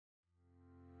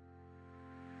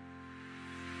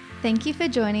Thank you for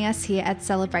joining us here at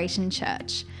Celebration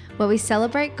Church, where we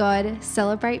celebrate God,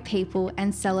 celebrate people,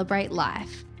 and celebrate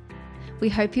life. We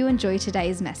hope you enjoy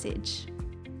today's message.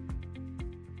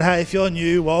 Hey, if you're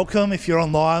new, welcome. If you're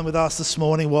online with us this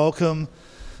morning, welcome.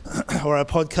 Or our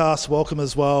podcast, welcome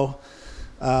as well.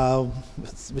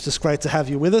 It's just great to have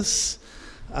you with us.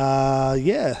 Good.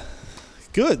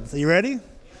 Are you ready?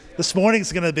 This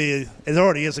morning's going to be, it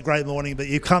already is a great morning, but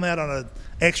you've come out on an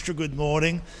extra good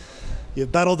morning. You've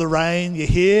battled the rain, you're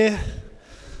here,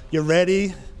 you're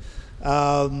ready.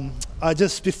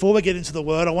 Before we get into the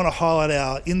word, I want to highlight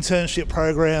our internship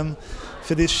program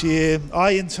for this year.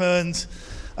 I interned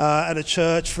at a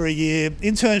church for a year.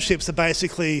 Internships are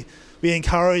basically, we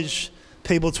encourage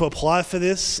people to apply for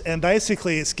this, and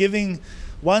basically it's giving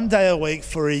 1 day a week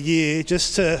for a year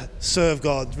just to serve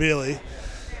God, really.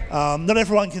 Not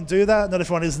everyone can do that. Not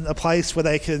everyone is in a place where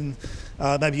they can,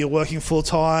 maybe you're working full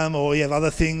time or you have other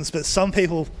things, but some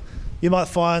people you might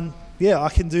find, I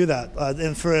can do that.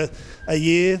 And for a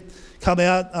year, come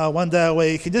out 1 day a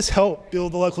week and just help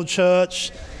build the local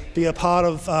church, be a part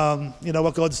of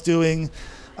what God's doing,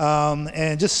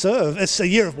 and just serve. It's a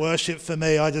year of worship for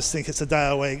me. I just think it's a day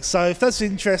a week. So if that's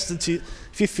interesting to you,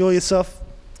 if you feel yourself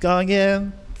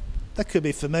going, that could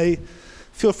be for me,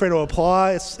 feel free to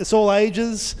apply. It's all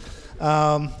ages.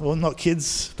 Well, not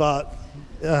kids, but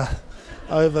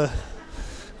over.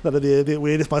 That'd be a bit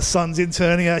weird if my son's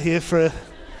interning out here for.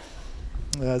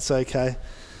 It's okay.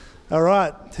 All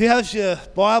right. Who has your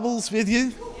Bibles with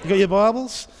you? You got your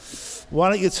Bibles? Why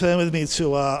don't you turn with me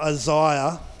to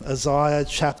Isaiah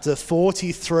chapter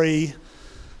 43,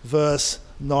 verse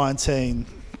 19.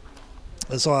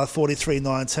 Isaiah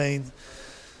 43:19.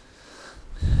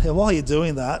 And while you're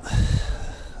doing that,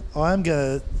 I'm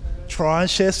going to try and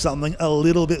share something a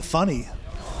little bit funny.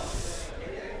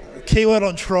 Keyword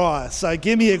on try. So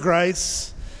give me a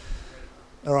grace.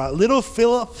 All right. Little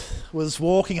Philip was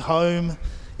walking home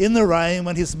in the rain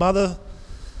when with his mother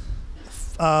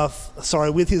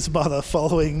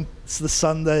following the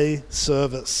Sunday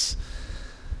service.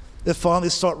 It finally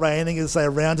stopped raining as they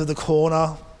rounded the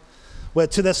corner, where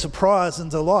to their surprise and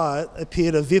delight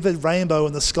appeared a vivid rainbow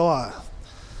in the sky.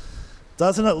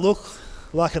 Doesn't it look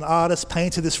like an artist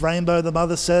painted this rainbow, the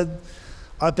mother said.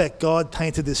 I bet God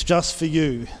painted this just for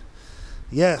you.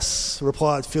 Yes,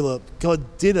 replied Philip,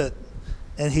 God did it,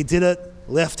 and he did it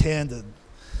left-handed.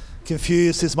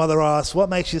 Confused, his mother asked, what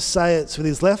makes you say it's with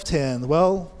his left hand?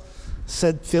 Well,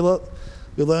 said Philip,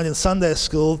 we learned in Sunday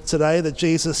school today that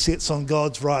Jesus sits on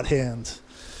God's right hand.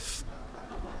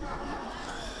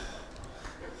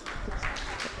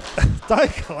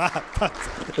 Don't clap.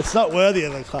 It's not worthy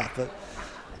of a clap, but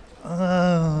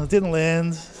it didn't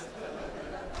land.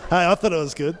 Hey, I thought it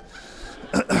was good.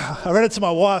 I read it to my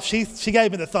wife. She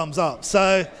gave me the thumbs up.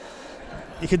 So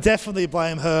you can definitely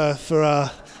blame her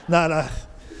for... No,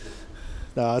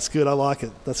 it's good. I like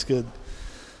it. That's good.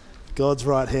 God's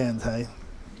right hand, hey?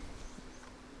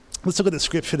 Let's look at the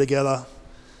scripture together.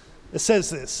 It says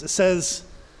this. It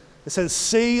says,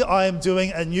 see, I am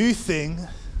doing a new thing.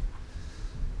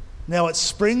 Now it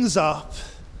springs up.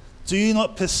 Do you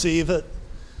not perceive it?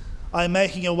 I am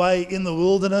making a way in the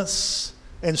wilderness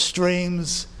and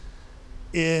streams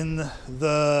in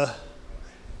the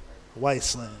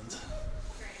wasteland.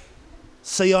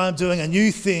 See, I am doing a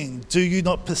new thing. Do you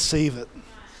not perceive it?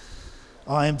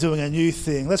 I am doing a new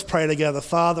thing. Let's pray together.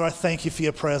 Father, I thank you for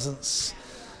your presence.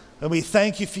 And we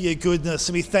thank you for your goodness.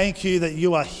 And we thank you that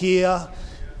you are here.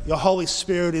 Your Holy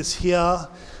Spirit is here.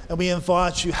 And we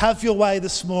invite you, have your way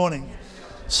this morning.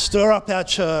 Stir up our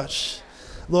church.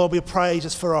 Lord, we pray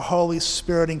just for a Holy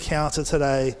Spirit encounter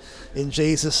today. In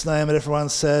Jesus' name, and everyone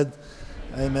said,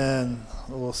 amen.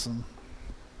 Awesome.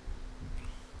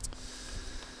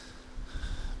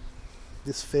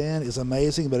 This fan is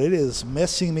amazing, but it is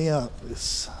messing me up.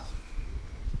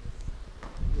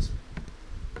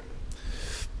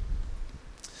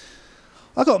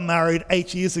 I got married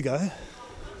 8 years ago.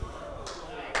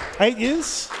 8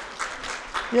 years?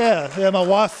 Yeah, my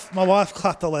wife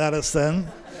clapped the loudest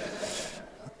then.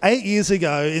 8 years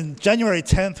ago, in January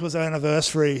 10th was our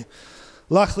anniversary.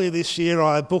 Luckily this year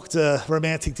I booked a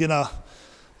romantic dinner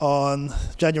on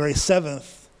January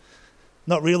 7th,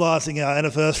 not realising our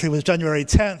anniversary was January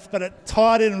 10th, but it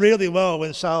tied in really well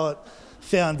when Charlotte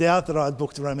found out that I'd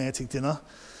booked a romantic dinner.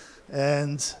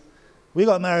 And we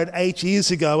got married 8 years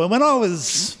ago, and when I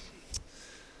was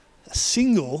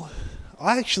single,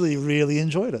 I actually really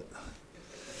enjoyed it.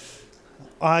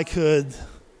 I could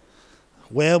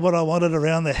wear what I wanted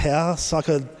around the house. I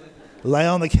could lay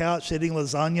on the couch eating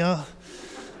lasagna.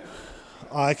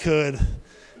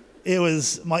 It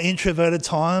was my introverted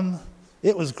time.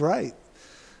 It was great.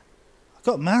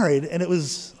 got married and it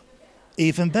was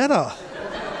even better.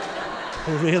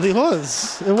 It really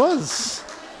was. It was.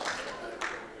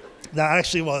 That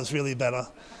actually was really better.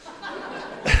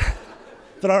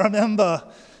 But I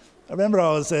remember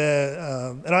I was there,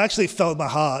 and I actually felt in my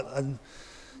heart, and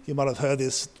you might have heard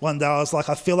this, one day I was like,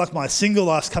 I feel like my single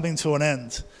life's coming to an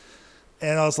end.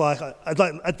 And I was like,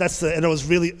 and it was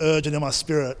really urgent in my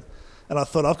spirit. And I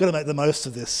thought, I've got to make the most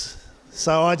of this.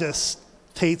 So I just,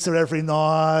 pizza every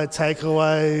night,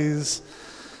 takeaways.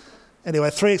 Anyway,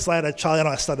 3 weeks later, Charlie and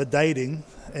I started dating,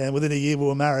 and within a year we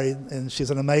were married, and she's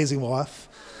an amazing wife.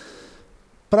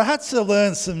 But I had to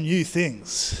learn some new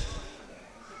things.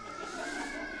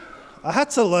 I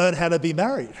had to learn how to be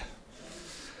married.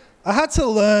 I had to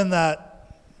learn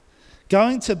that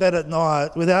going to bed at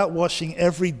night without washing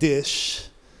every dish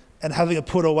and having it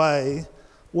put away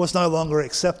was no longer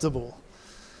acceptable.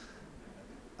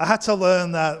 I had to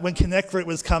learn that when Connect Group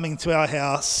was coming to our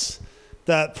house,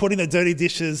 that putting the dirty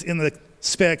dishes in the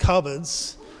spare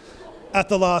cupboards at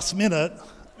the last minute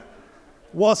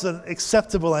wasn't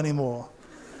acceptable anymore.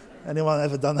 Anyone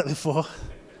ever done that before?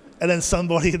 And then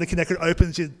somebody in the Connect Group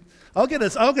opens you, I'll get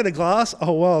a glass.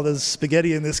 Oh wow, there's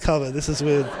spaghetti in this cupboard. This is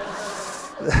weird.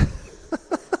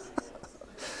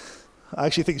 I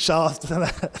actually think Charlotte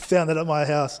found it at my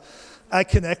house at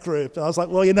Connect Group. And I was like,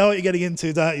 well, you know what you're getting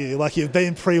into, don't you? Like, you've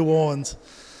been pre-warned.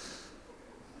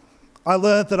 I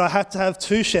learned that I had to have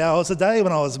 2 showers a day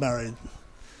when I was married.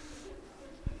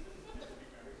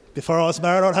 Before I was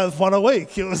married, I'd have 1 a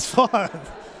week. It was fine.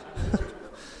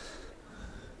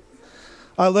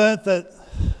 I learned that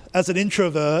as an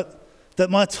introvert, that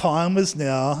my time was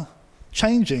now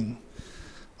changing.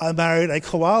 I married a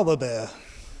koala bear.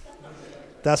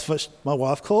 That's what my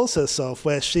wife calls herself,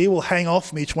 where she will hang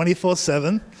off me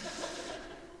 24/7.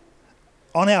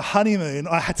 On our honeymoon,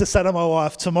 I had to say to my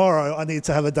wife, tomorrow I need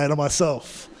to have a day to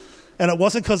myself. And it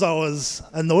wasn't because I was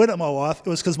annoyed at my wife, it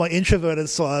was because my introverted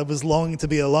side was longing to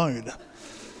be alone.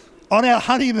 On our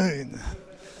honeymoon.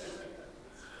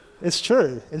 It's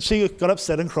true. And she got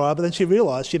upset and cried, but then she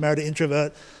realised she married an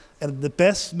introvert, and the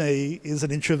best me is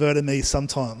an introverted me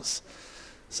sometimes.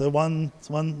 So one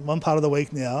part of the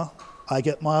week now, I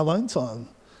get my alone time.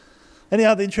 Any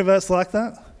other introverts like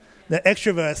that? Now,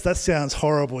 extroverts, that sounds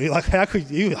horrible. You're like, how could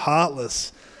you?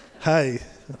 Heartless. Hey,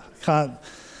 can't.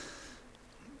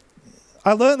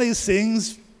 I learned these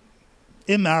things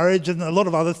in marriage and a lot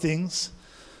of other things.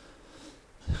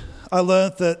 I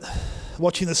learned that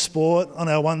watching the sport on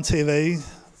our One TV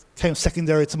came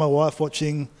secondary to my wife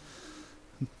watching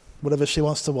whatever she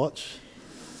wants to watch.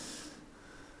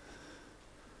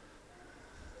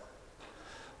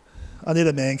 I need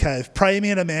a man cave. Pray me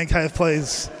in a man cave,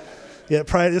 please. Yeah,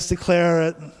 pray, just declare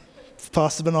it,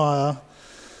 Pastor Benaiah.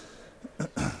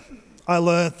 I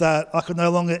learned that I could no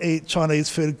longer eat Chinese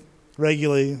food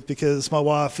regularly because my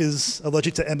wife is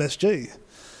allergic to MSG.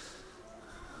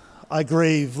 I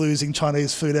grieve losing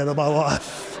Chinese food out of my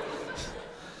life.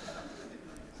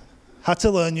 Had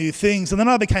to learn new things. And then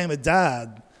I became a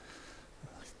dad.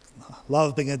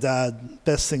 Love being a dad,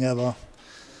 best thing ever.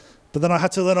 But then I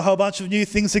had to learn a whole bunch of new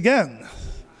things again.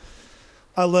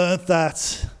 I learned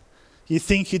that you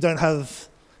think you don't have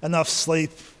enough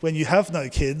sleep when you have no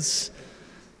kids,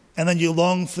 and then you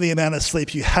long for the amount of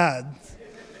sleep you had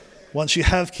once you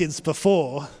have kids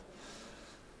before.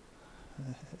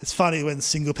 It's funny when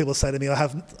single people say to me, I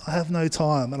have no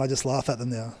time, and I just laugh at them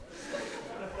now.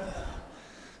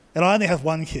 And I only have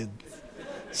 1 kid.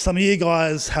 Some of you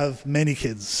guys have many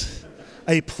kids,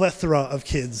 a plethora of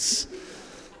kids.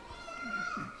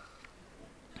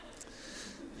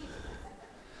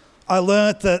 I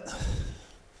learnt that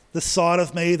the side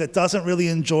of me that doesn't really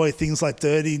enjoy things like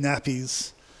dirty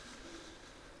nappies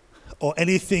or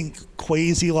anything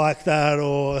queasy like that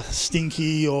or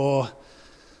stinky, or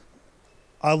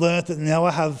I learnt that now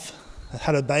I have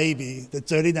had a baby, that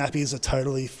dirty nappies are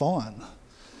totally fine.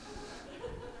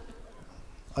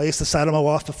 I used to say to my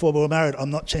wife before we were married, I'm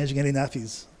not changing any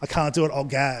nappies. I can't do it, I'll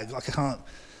gag. Like, I can't.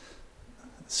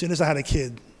 As soon as I had a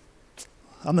kid,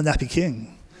 I'm the nappy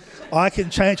king. I can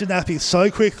change a nappy so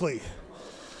quickly.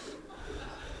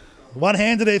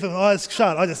 One-handed even, eyes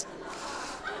shut, I just...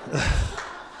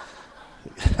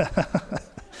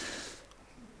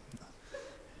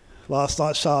 Last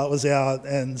night Charlotte was out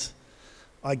and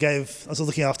I was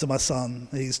looking after my son.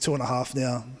 He's 2.5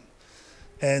 now.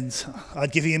 And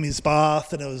I'd given him his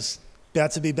bath and it was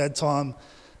about to be bedtime.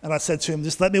 And I said to him,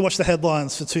 just let me watch the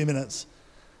headlines for 2 minutes.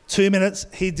 2 minutes,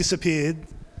 he disappeared.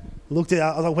 Looked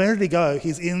out, I was like, where did he go?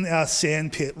 He's in our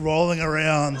sand pit, rolling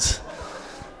around.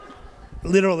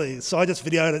 Literally. So I just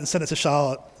videoed it and sent it to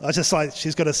Charlotte. I was just like,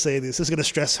 she's got to see this. This is going to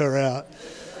stress her out.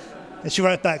 And she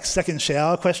wrote back, second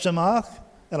shower, question mark.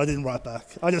 And I didn't write back.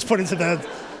 I just put him to bed.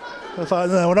 I thought,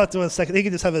 no, we're not doing a second. He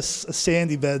can just have a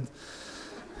sandy bed.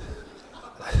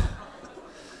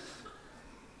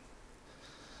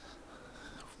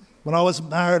 When I was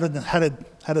married and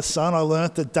had a son, I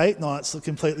learnt that date nights are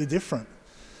completely different.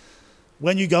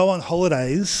 When you go on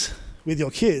holidays with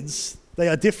your kids, they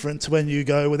are different to when you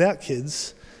go without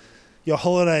kids. Your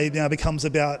holiday now becomes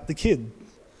about the kid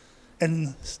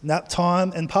and nap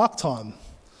time and park time.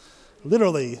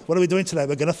 Literally, what are we doing today?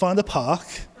 We're going to find a park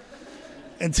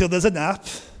until there's a nap,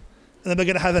 and then we're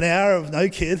going to have an hour of no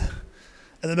kid,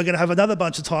 and then we're going to have another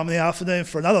bunch of time in the afternoon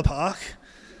for another park,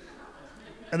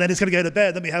 and then he's going to go to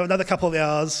bed, then we have another couple of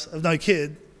hours of no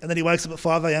kid, and then he wakes up at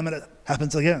 5 a.m. and it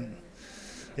happens again.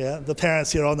 Yeah, the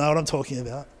parents here all know what I'm talking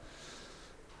about.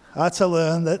 I had to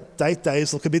learn that date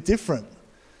days look a bit different.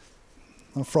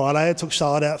 On Friday, I took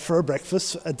Charlotte out for a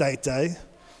breakfast, a date day.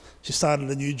 She started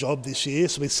a new job this year,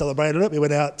 so we celebrated it. We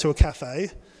went out to a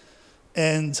cafe,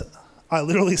 and I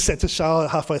literally said to Charlotte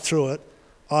halfway through it,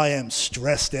 I am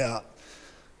stressed out,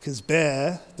 because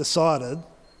Bear decided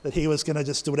that he was going to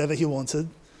just do whatever he wanted,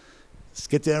 just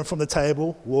get down from the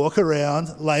table, walk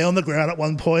around, lay on the ground at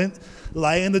one point,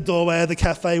 lay in the doorway of the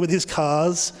cafe with his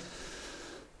cars,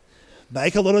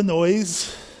 make a lot of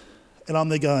noise, and I'm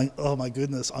there going, oh my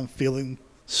goodness, I'm feeling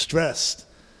stressed.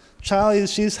 Charlie,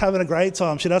 she's having a great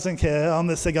time. She doesn't care. I'm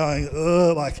just there going,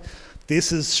 ugh, like this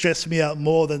has stressed me out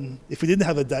more than if we didn't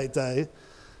have a date day,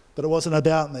 but it wasn't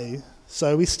about me.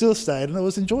 So we still stayed and it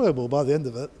was enjoyable by the end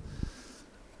of it.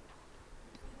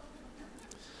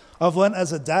 I've learned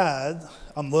as a dad,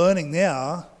 I'm learning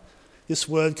now this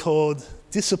word called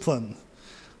discipline.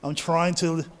 I'm trying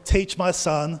to teach my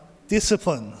son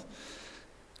discipline.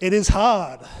 It is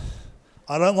hard.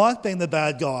 I don't like being the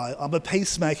bad guy. I'm a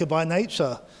peacemaker by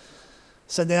nature.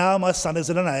 So now my son is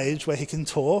at an age where he can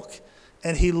talk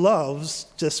and he loves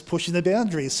just pushing the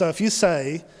boundaries. So if you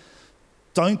say,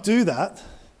 don't do that,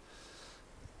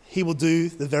 he will do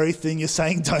the very thing you're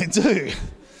saying don't do.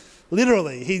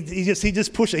 Literally, he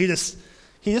just pushes.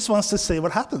 He just wants to see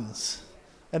what happens.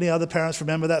 Any other parents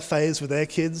remember that phase with their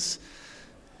kids?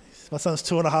 My son's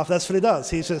 2.5, that's what he does.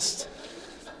 He's just...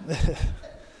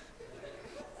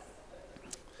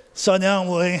 So now I'm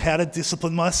learning how to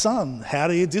discipline my son. How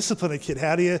do you discipline a kid?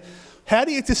 How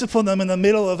do you discipline them in the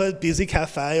middle of a busy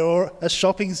cafe or a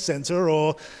shopping centre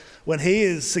or when he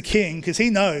is the king, because he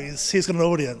knows he's got an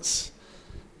audience?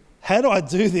 How do I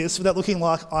do this without looking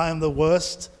like I am the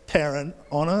worst parent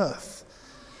on earth?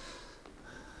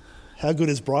 How good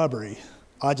is bribery?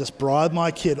 I just bribe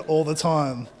my kid all the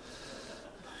time.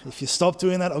 If you stop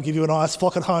doing that, I'll give you an ice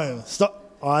block at home.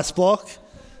 Stop, ice block?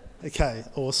 Okay,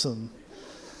 awesome.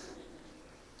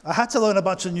 I had to learn a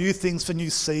bunch of new things for new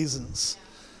seasons.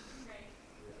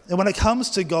 And when it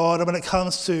comes to God and when it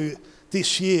comes to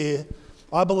this year,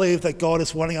 I believe that God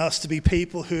is wanting us to be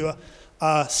people who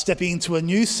are stepping into a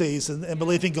new season and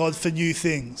believing God for new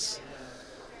things.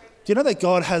 Do you know that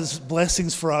God has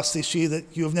blessings for us this year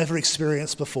that you have never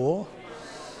experienced before?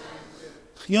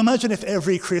 You imagine if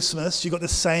every Christmas you got the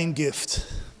same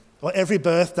gift, or every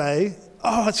birthday,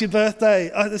 oh, it's your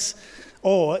birthday,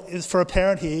 or is for a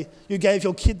parent here, you gave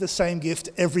your kid the same gift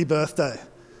every birthday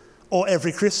or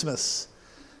every Christmas.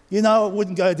 You know it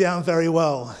wouldn't go down very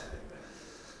well.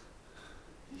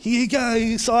 Here you go,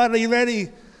 you excited, are you ready?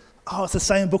 Oh, it's the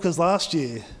same book as last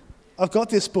year. I've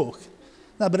got this book.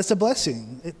 No, but it's a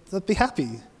blessing. Be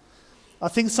happy. I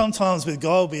think sometimes with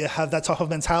God we have that type of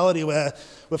mentality where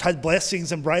we've had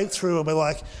blessings and breakthrough and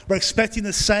we're expecting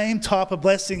the same type of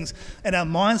blessings and our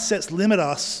mindsets limit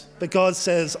us. But God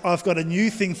says, I've got a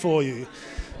new thing for you.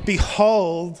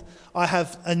 Behold, I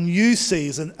have a new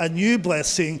season, a new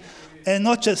blessing. And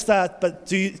not just that,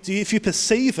 but if you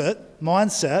perceive it,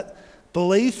 mindset,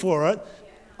 believe for it,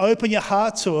 open your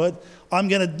heart to it, I'm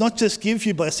going to not just give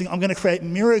you blessing, I'm going to create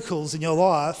miracles in your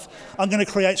life. I'm going to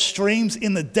create streams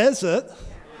in the desert.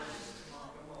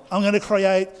 I'm going to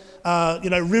create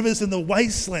rivers in the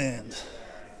wasteland.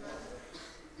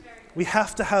 We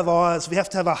have to have eyes, we have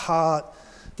to have a heart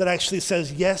that actually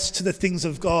says yes to the things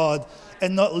of God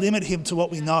and not limit him to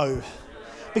what we know.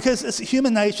 Because it's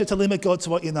human nature to limit God to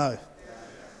what you know.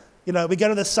 You know, we go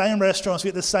to the same restaurants, we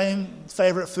get the same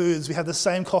favourite foods, we have the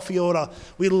same coffee order.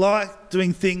 We like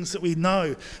doing things that we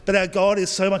know. But our God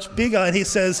is so much bigger and he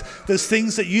says, there's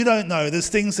things that you don't know, there's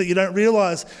things that you don't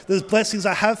realise, there's blessings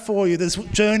I have for you, there's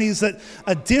journeys that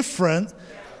are different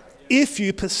if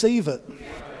you perceive it.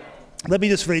 Let me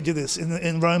just read you this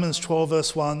in Romans 12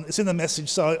 verse 1. It's in the Message,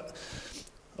 so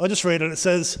I'll just read it. It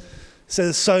says,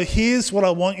 so here's what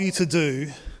I want you to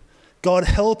do. God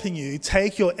helping you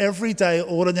take your everyday,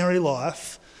 ordinary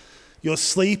life, your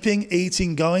sleeping,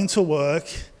 eating, going to work,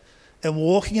 and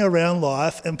walking around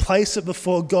life and place it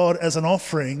before God as an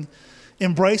offering,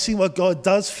 embracing what God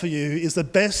does for you is the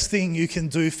best thing you can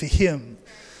do for him.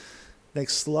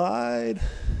 Next slide.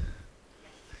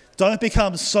 Don't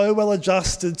become so well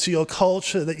adjusted to your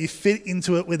culture that you fit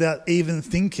into it without even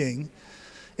thinking.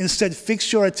 Instead,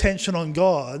 fix your attention on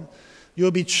God.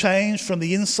 You'll be changed from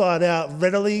the inside out.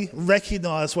 Readily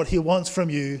recognize what he wants from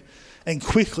you and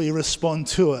quickly respond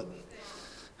to it.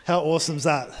 How awesome is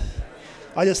that?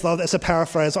 I just love that. It's a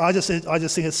paraphrase. I just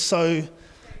think it's so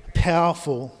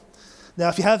powerful. Now,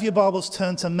 if you have your Bibles,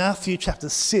 turn to Matthew chapter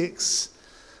 6,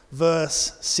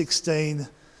 verse 16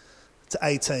 to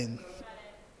 18.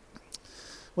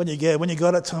 When you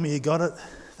got it, tell me you got it.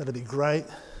 That'd be great.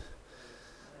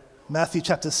 Matthew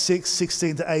chapter 6,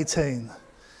 16 to 18.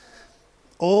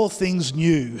 All things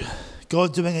new.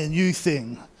 God doing a new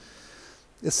thing.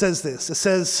 It says this. It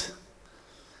says,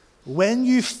 when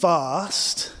you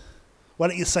fast, why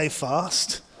don't you say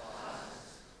fast?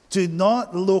 Do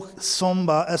not look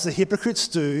somber as the hypocrites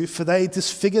do, for they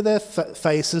disfigure their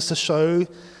faces to show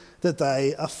that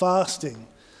they are fasting.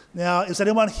 Now, is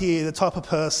anyone here the type of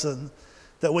person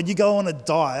that when you go on a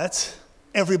diet,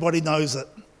 everybody knows it?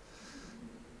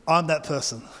 I'm that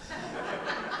person.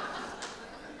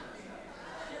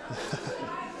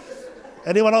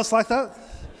 Anyone else like that?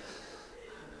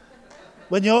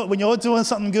 When you're doing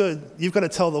something good, you've got to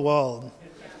tell the world.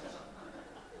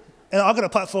 And I've got a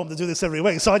platform to do this every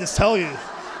week, so I just tell you.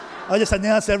 I just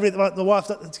announce the wife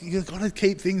that you've got to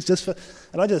keep things just for,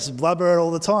 and I just blabber it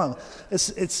all the time.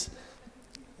 It's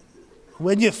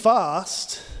when you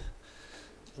fast,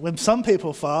 when some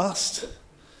people fast,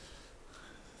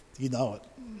 you know it.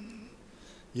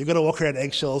 You've got to walk around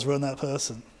eggshells around that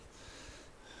person.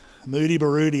 Moody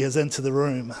Baroody has entered the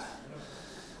room.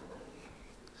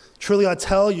 Truly I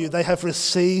tell you, they have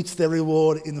received their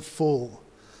reward in full.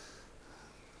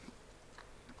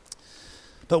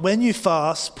 But when you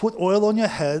fast, put oil on your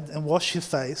head and wash your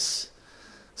face,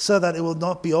 so that it will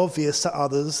not be obvious to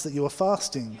others that you are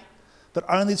fasting, but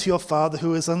only to your Father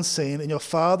who is unseen, and your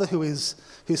Father who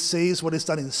sees what is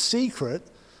done in secret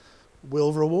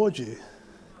will reward you.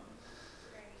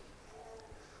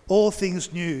 All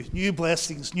things new, new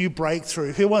blessings, new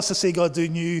breakthrough. Who wants to see God do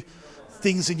new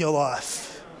things in your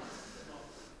life?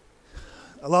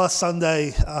 Last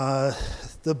Sunday,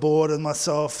 the board and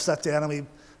myself sat down and we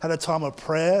had a time of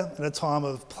prayer and a time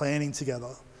of planning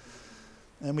together.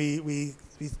 And we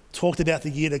talked about the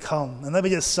year to come. And let me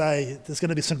just say, there's going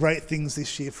to be some great things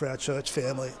this year for our church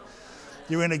family.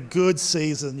 You're in a good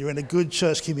season. You're in a good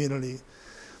church community.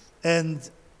 And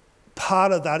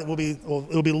part of that, it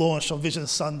will be launched on Vision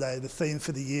Sunday, the theme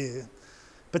for the year.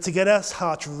 But to get our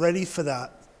hearts ready for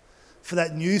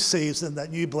that new season,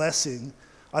 that new blessing,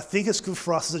 I think it's good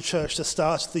for us as a church to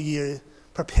start the year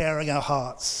preparing our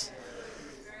hearts.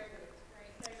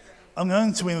 I'm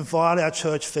going to invite our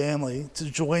church family to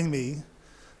join me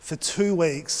for 2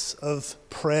 weeks of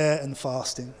prayer and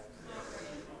fasting.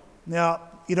 Now,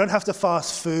 you don't have to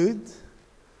fast food,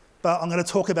 but I'm going to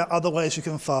talk about other ways you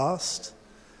can fast.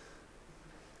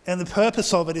 And the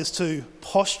purpose of it is to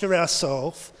posture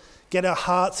ourselves, get our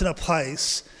hearts in a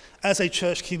place as a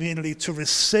church community to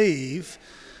receive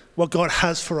what God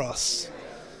has for us.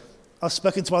 I've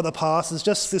spoken to other pastors.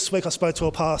 Just this week I spoke to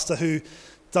a pastor who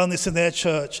done this in their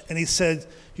church, and he said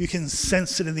you can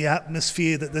sense it in the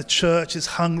atmosphere that the church is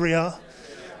hungrier,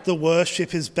 the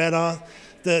worship is better,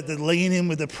 the lean in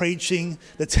with the preaching,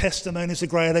 the testimonies are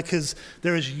greater because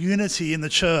there is unity in the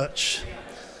church.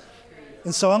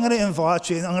 And so I'm going to invite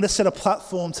you, and I'm going to set a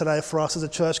platform today for us as a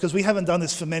church, because we haven't done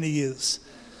this for many years,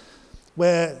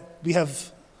 where we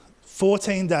have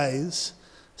 14 days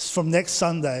from next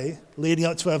Sunday, leading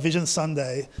up to our Vision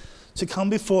Sunday, to come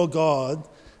before God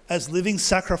as living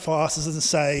sacrifices and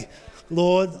say,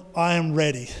 Lord, I am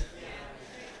ready.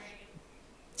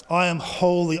 I am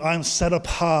holy. I am set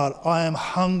apart. I am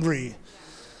hungry.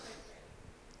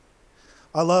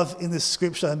 I love in this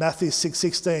scripture, in Matthew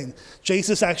 6:16,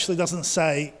 Jesus actually doesn't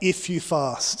say, if you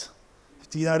fast.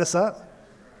 Do you notice that?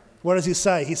 What does he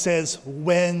say? He says,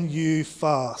 when you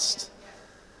fast.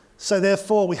 So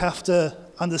therefore, we have to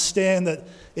understand that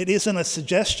it isn't a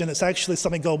suggestion, it's actually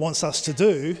something God wants us to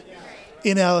do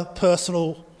in our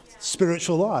personal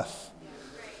spiritual life.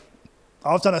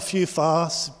 I've done a few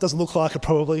fasts, doesn't look like it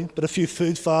probably, but a few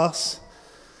food fasts.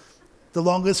 The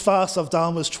longest fast I've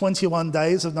done was 21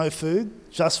 days of no food,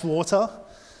 just water.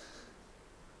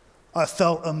 I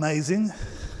felt amazing.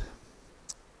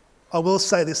 I will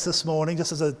say this morning,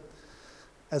 just as a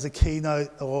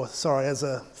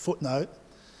footnote.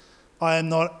 I am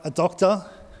not a doctor.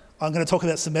 I'm going to talk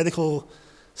about some medical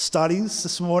studies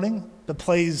this morning, but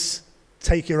please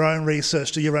take your own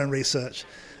research, do your own research.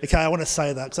 Okay, I want to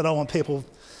say that because I don't want people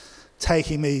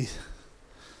taking me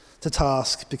to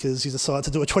task because you decide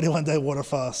to do a 21-day water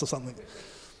fast or something.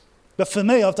 But for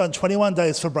me, I've done 21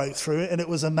 days for Breakthrough, and it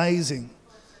was amazing.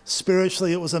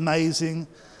 Spiritually, it was amazing.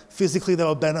 Physically, there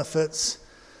were benefits.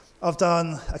 I've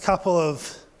done a couple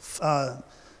of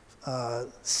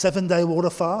 7-day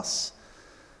water fasts.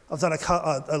 I've done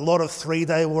a lot of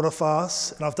 3-day water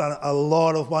fasts, and I've done a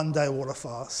lot of 1-day water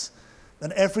fasts.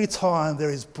 And every time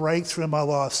there is breakthrough in my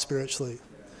life spiritually.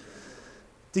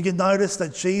 Did you notice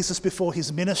that Jesus, before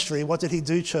his ministry, what did he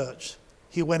do, church?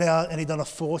 He went out and he done a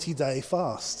 40-day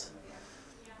fast.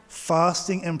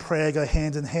 Fasting and prayer go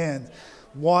hand in hand.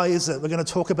 Why is it? We're going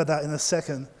to talk about that in a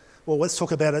second. Well, let's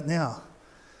talk about it now.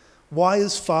 Why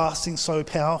is fasting so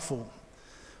powerful?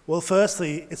 Well,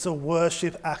 firstly, it's a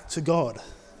worship act to God.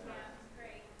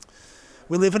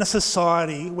 We live in a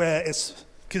society where it's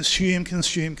consume,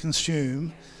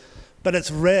 but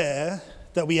it's rare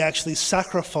that we actually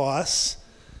sacrifice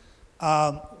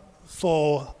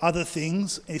for other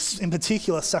things, in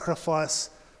particular sacrifice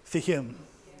for him.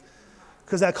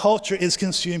 Because our culture is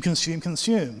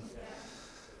consume.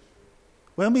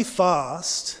 When we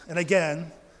fast, and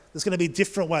again, there's going to be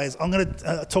different ways. I'm going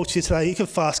to talk to you today. You can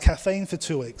fast caffeine for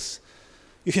 2 weeks.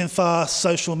 You can fast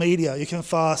social media. You can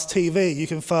fast TV. You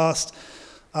can fast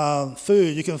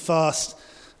food. You can fast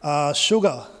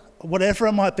sugar. Whatever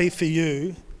it might be for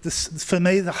you, for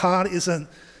me, the heart isn't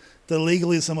the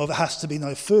legalism of it has to be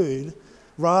no food.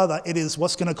 Rather, it is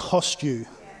what's going to cost you.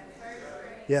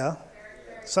 Yeah?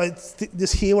 So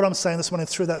just hear what I'm saying this morning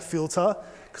through that filter,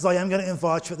 because I am going to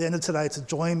invite you at the end of today to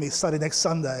join me starting next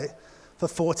Sunday for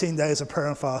 14 days of prayer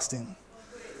and fasting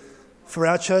for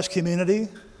our church community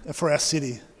and for our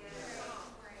city.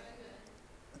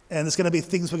 And there's going to be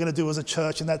things we're going to do as a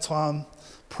church in that time,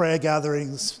 prayer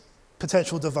gatherings,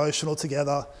 potential devotional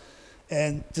together,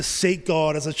 and to seek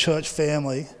God as a church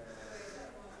family.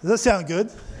 Does that sound good?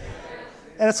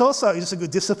 And it's also just a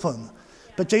good discipline.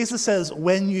 But Jesus says,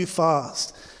 when you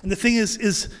fast. And the thing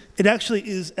is it actually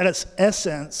is at its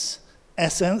essence,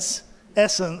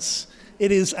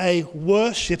 it is a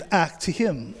worship act to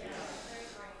him.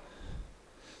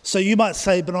 So you might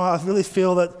say, but I really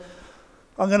feel that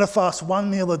I'm going to fast 1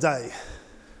 meal a day.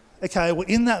 Okay, well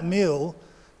in that meal,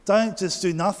 don't just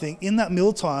do nothing. In that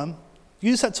meal time,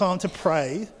 use that time to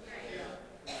pray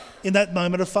in that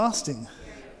moment of fasting.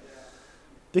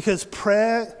 Because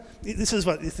prayer, this is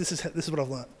what I've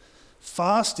learned.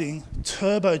 Fasting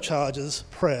turbocharges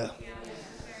prayer.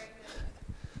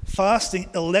 Fasting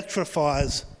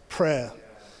electrifies prayer.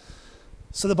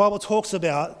 So the Bible talks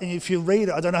about, and if you read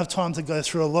it, I don't have time to go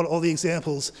through all the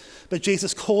examples, but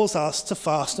Jesus calls us to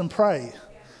fast and pray.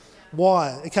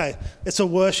 Why? Okay, it's a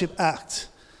worship act.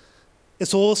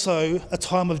 It's also a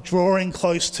time of drawing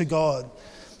close to God.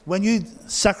 When you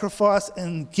sacrifice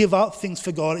and give up things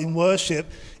for God in worship,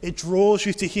 it draws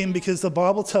you to him because the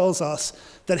Bible tells us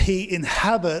that he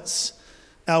inhabits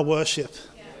our worship.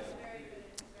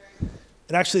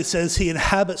 It actually says he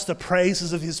inhabits the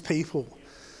praises of his people.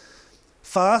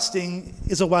 Fasting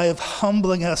is a way of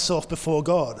humbling ourselves before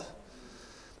God.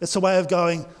 It's a way of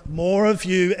going, more of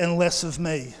you and less of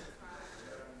me.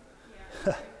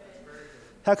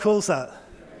 How cool is that?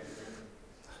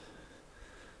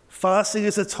 Fasting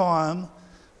is a time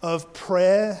of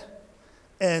prayer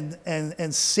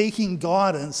and seeking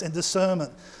guidance and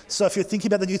discernment. So if you're thinking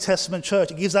about the New Testament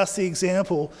church, it gives us the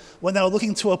example when they were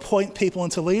looking to appoint people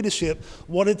into leadership,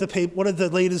 what did the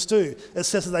leaders do? It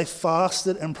says that they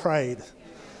fasted and prayed.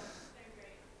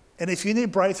 And if you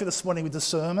need breakthrough this morning with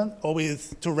discernment or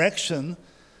with direction,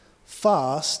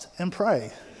 fast and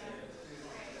pray.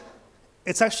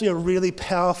 It's actually a really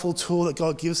powerful tool that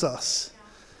God gives us.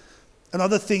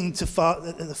 Another thing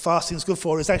that fasting is good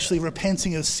for is actually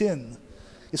repenting of sin.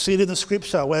 You see it in the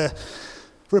scripture where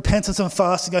repentance and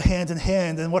fasting go hand in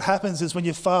hand, and what happens is when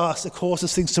you fast, it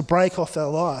causes things to break off our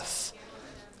life.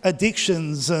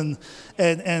 Addictions and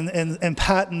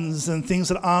patterns and things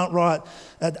that aren't right,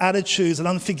 and attitudes and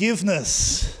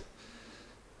unforgiveness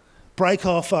break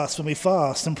off us when we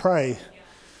fast and pray.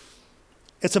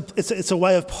 It's a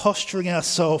way of posturing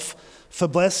ourselves for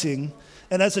blessing.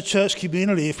 And as a church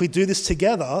community, if we do this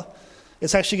together,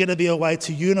 it's actually going to be a way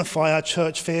to unify our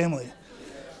church family.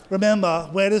 Remember,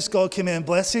 where does God command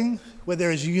blessing? Where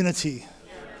there is unity.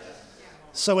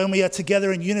 So when we are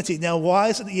together in unity, now why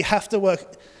is it that you have to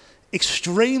work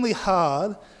extremely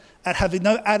hard at having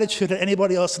no attitude at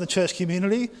anybody else in the church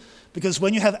community? Because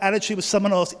when you have attitude with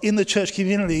someone else in the church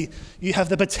community, you have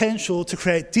the potential to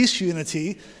create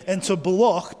disunity and to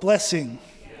block blessing.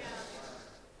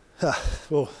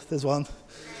 Well, there's one.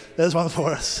 There's one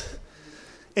for us.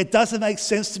 It doesn't make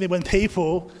sense to me when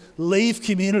people leave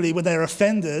community when they're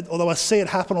offended, although I see it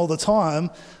happen all the time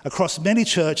across many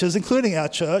churches, including our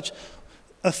church.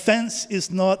 Offense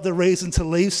is not the reason to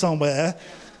leave somewhere.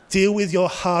 Deal with your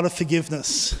heart of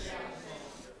forgiveness.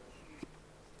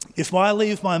 If I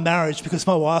leave my marriage because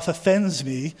my wife offends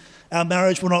me, our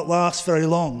marriage will not last very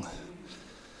long.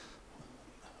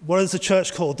 What is the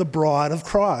church called? The bride of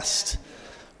Christ.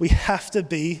 We have to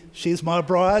be, she's my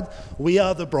bride, we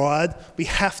are the bride. We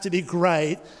have to be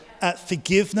great at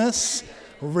forgiveness,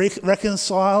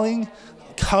 reconciling,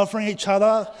 covering each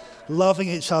other, loving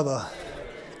each other.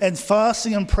 And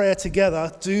fasting and prayer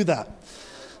together do that.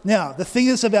 Now, the thing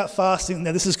is about fasting,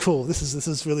 now this is cool. This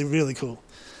is really, really cool.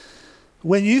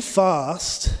 When you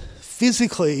fast,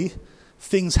 physically,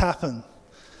 things happen.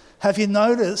 Have you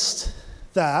noticed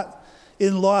that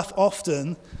in life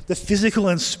often, the physical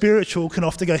and spiritual can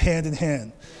often go hand in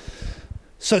hand?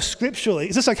 So scripturally,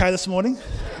 is this okay this morning?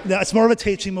 No, it's more of a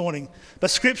teaching morning.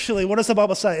 But scripturally, what does the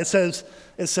Bible say? It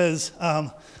says,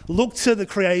 look to the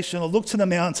creation, or look to the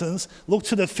mountains, look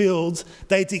to the fields.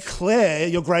 They declare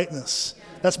your greatness.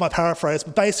 That's my paraphrase.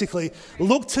 But basically,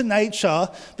 look to nature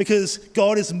because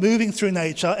God is moving through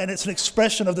nature and it's an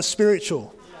expression of the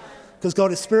spiritual. Because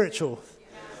God is spiritual.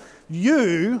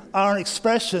 You are an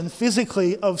expression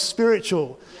physically of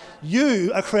spiritual.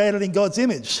 You are created in God's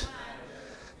image.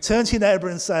 Turn to your neighbour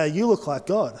and say, you look like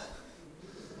God.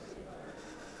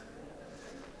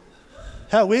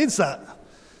 How weird is that?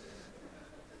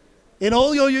 In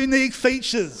all your unique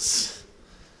features.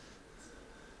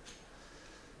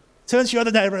 Turn to your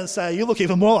other neighbour and say, you look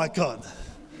even more like God.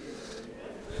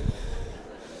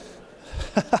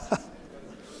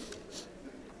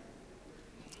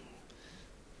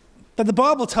 But the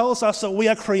Bible tells us that we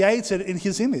are created in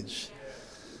his image.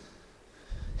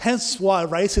 Hence why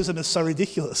racism is so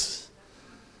ridiculous.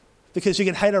 Because you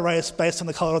can hate a race based on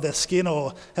the colour of their skin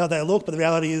or how they look, but the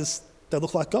reality is they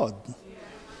look like God.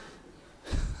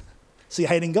 So you're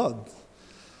hating God.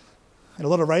 And a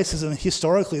lot of racism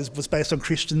historically was based on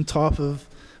Christian type of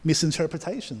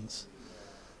misinterpretations.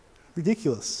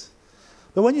 Ridiculous.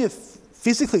 But when you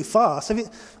physically fast, have you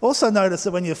also noticed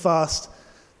that when you fast,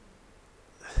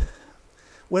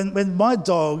 when my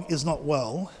dog is not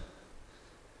well,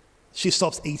 she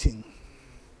stops eating.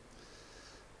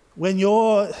 When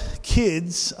your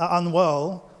kids are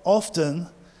unwell, often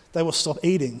they will stop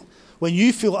eating. When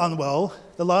you feel unwell,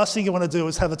 the last thing you want to do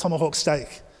is have a tomahawk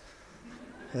steak.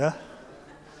 Yeah?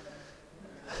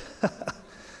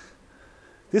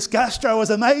 This gastro was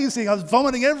amazing. I was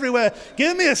vomiting everywhere.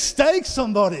 Give me a steak,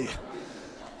 somebody.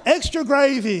 Extra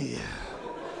gravy.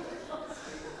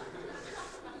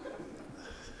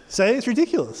 See, it's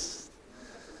ridiculous.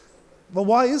 Well,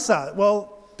 why is that?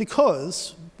 Well,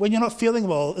 because when you're not feeling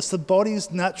well, it's the body's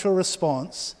natural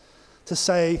response to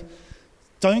say,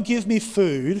 don't give me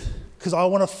food because I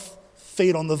want to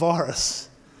feed on the virus.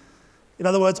 In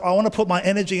other words, I want to put my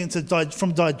energy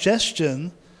from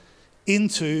digestion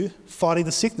into fighting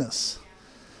the sickness.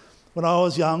 When I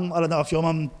was young, I don't know if your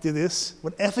mum did this,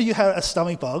 whenever you had a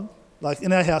stomach bug, like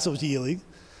in our house it was yearly,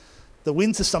 the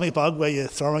winter stomach bug where you're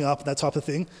throwing up and that type of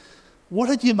thing, what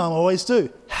did your mum always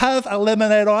do? Have a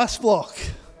lemonade ice block.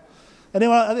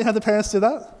 Anyone have the parents do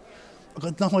that? I've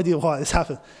got no idea why this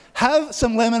happened. Have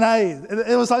some lemonade.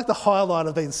 It was like the highlight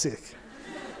of being sick.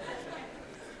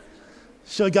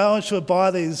 She would go and she would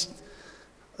buy these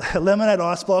lemonade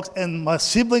ice blocks and my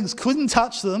siblings couldn't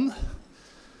touch them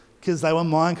because they were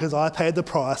mine because I paid the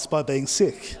price by being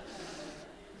sick.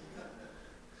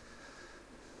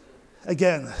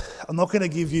 Again, I'm not going to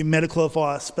give you medical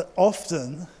advice, but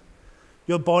often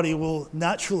your body will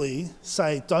naturally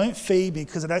say, don't feed me,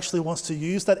 because it actually wants to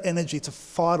use that energy to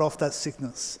fight off that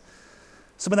sickness.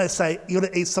 So when they say, you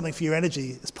got to eat something for your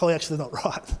energy, it's probably actually not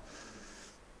right.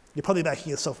 You're probably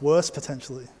making yourself worse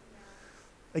potentially.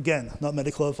 Again, not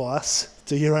medical advice,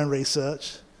 do your own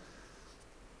research.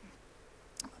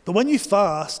 But when you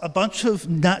fast, a bunch of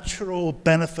natural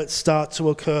benefits start to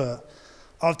occur.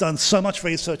 I've done so much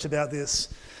research about this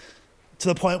to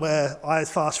the point where I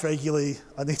fast regularly.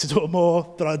 I need to do it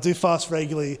more, but I do fast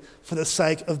regularly for the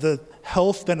sake of the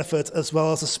health benefits as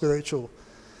well as the spiritual.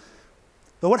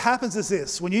 But what happens is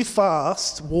this: when you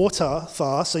fast, water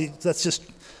fast, so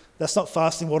that's not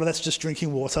fasting water, that's just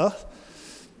drinking water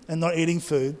and not eating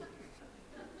food.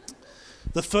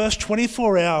 The first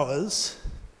 24 hours,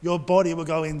 your body will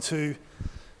go into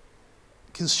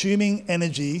consuming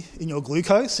energy in your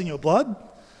glucose, in your blood,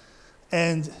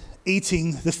 and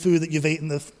eating the food that you've eaten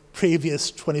the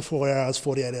previous 24 hours,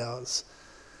 48 hours.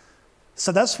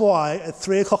 So that's why at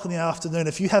 3 o'clock in the afternoon,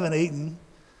 if you haven't eaten,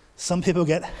 Some people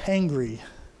get hangry.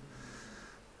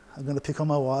 I'm going to pick on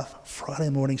my wife. Friday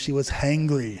morning, she was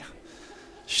hangry.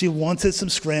 She wanted some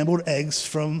scrambled eggs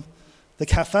from the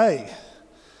cafe.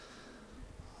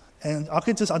 And I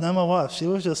know my wife, she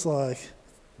was just like,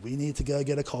 we need to go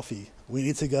get a coffee. We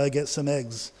need to go get some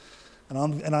eggs.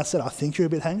 And I said, I think you're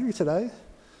a bit hangry today.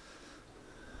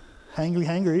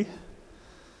 Hangry.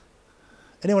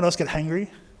 Anyone else get hangry?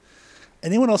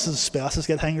 Anyone else's spouses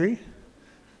get hangry?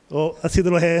 Oh, I see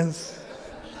little hands.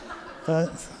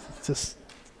 Just...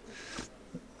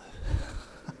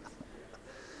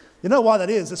 You know why that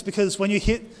is? It's because when you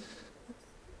hit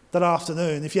that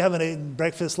afternoon, if you haven't eaten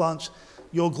breakfast, lunch,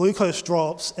 your glucose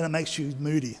drops and it makes you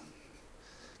moody.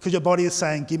 Because your body is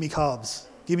saying, give me carbs,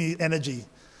 give me energy.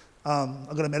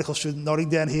 I've got a medical student nodding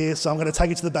down here, so I'm going to take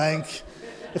you to the bank.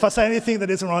 If I say anything that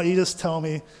isn't right, you just tell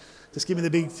me. Just give me the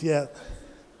big, yeah.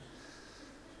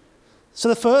 So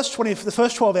the first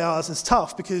 12 hours is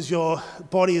tough because your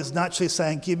body is naturally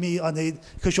saying,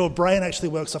 because your brain actually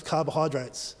works off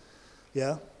carbohydrates.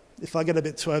 Yeah? If I get a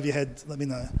bit too over your head, let me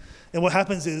know. And what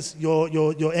happens is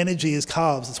your energy is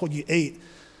carbs. It's what you eat.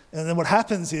 And then what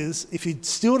happens is if you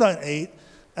still don't eat,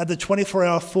 at the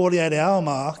 24-hour, 48-hour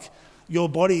mark, your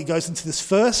body goes into this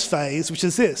first phase, which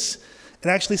is this. It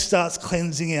actually starts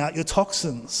cleansing out your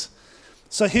toxins.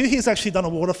 So who here's actually done a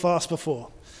water fast before?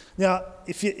 Now,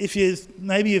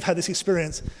 maybe you've had this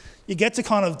experience, you get to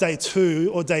kind of day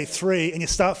 2 or day 3 and you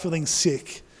start feeling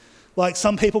sick. Like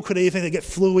some people they get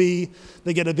fluey,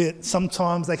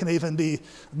 sometimes they can even be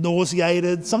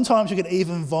nauseated, sometimes you can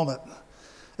even vomit.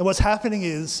 And what's happening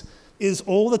is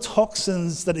all the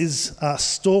toxins that is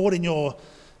stored in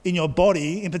your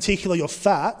body, in particular your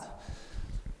fat,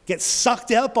 get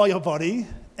sucked out by your body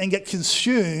and get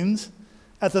consumed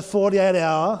at the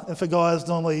 48-hour, and for guys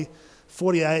normally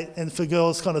 48, and for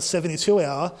girls kind of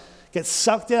 72-hour, gets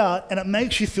sucked out and it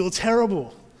makes you feel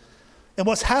terrible. And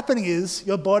what's happening is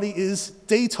your body is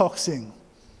detoxing.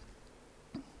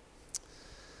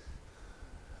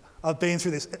 I've been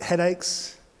through this: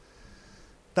 headaches,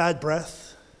 bad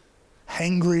breath,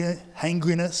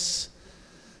 hangriness,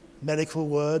 medical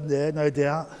word there, no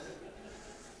doubt.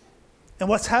 And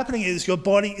what's happening is your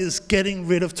body is getting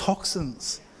rid of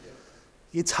toxins.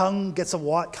 Your tongue gets a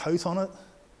white coat on it.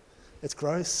 It's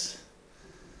gross.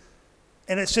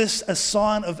 And it's just a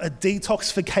sign of a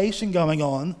detoxification going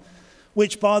on,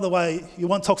 which, by the way, you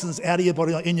want toxins out of your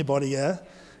body, not in your body, yeah?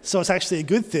 So it's actually a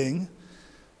good thing.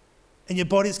 And your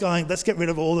body's going, let's get rid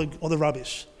of all the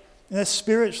rubbish. And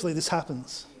spiritually, this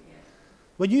happens.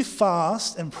 When you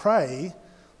fast and pray,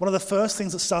 one of the first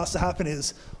things that starts to happen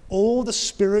is all the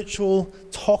spiritual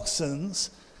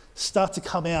toxins start to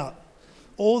come out.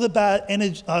 All the bad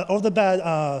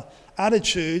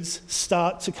attitudes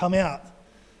start to come out.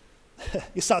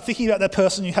 You start thinking about that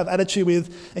person you have attitude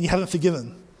with and you haven't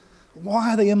forgiven.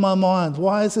 Why are they in my mind?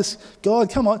 Why is this?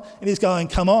 God, come on. And he's going,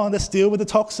 come on, let's deal with the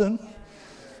toxin.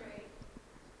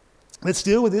 Let's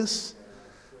deal with this.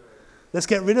 Let's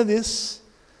get rid of this,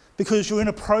 because you're in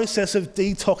a process of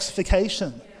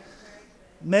detoxification.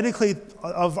 Medically,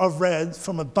 I've read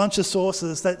from a bunch of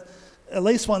sources that at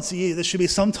least once a year there should be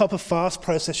some type of fast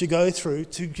process you go through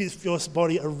to give your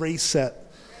body a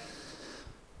reset.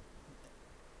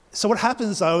 So what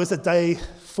happens though is that day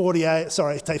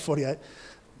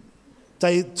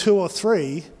 2 or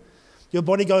 3, your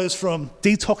body goes from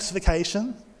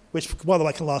detoxification, which by the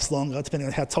way can last longer depending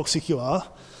on how toxic you are.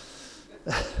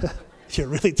 If you're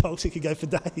really toxic, you go for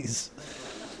days.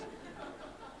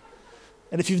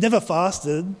 And if you've never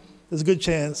fasted, there's a good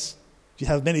chance you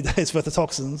have many days worth of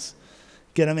toxins.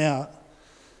 Get them out.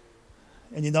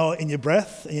 And you know it in your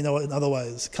breath, and you know it in other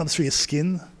ways. It comes through your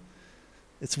skin.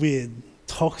 It's weird.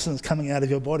 Toxins coming out of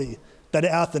your body. Better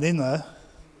out than in though.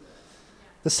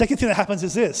 The second thing that happens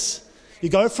is this. You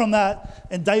go from that,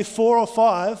 and day 4 or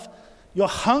 5, your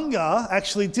hunger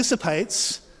actually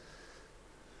dissipates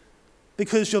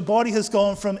because your body has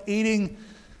gone from eating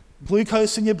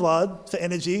glucose in your blood for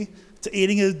energy to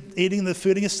eating the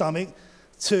food in your stomach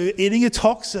to eating your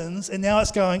toxins, and now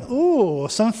it's going, ooh,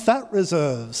 some fat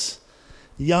reserves.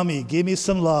 Yummy, give me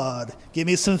some lard, give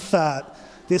me some fat.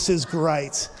 This is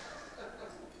great.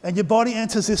 And your body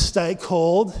enters this state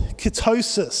called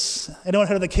ketosis. Anyone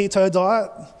heard of the keto diet?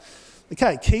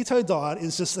 Okay, keto diet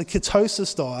is just a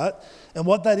ketosis diet, and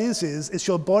what that is it's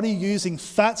your body using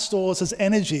fat stores as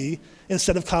energy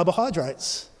instead of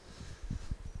carbohydrates.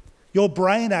 Your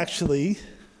brain actually,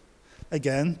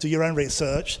 again, do your own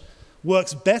research,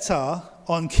 works better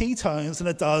on ketones than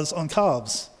it does on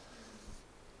carbs.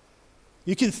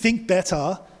 You can think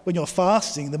better when you're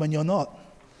fasting than when you're not.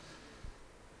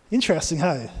 Interesting,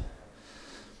 hey?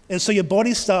 And so your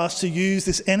body starts to use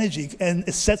this energy, and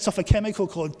it sets off a chemical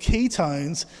called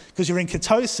ketones because you're in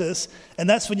ketosis, and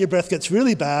that's when your breath gets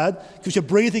really bad because you're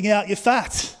breathing out your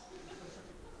fat. Is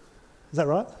that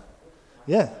right?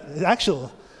 Yeah,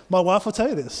 actual. My wife will tell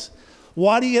you this.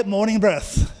 Why do you get morning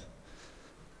breath?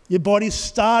 Your body's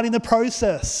starting the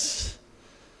process.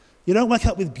 You don't wake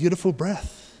up with beautiful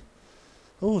breath.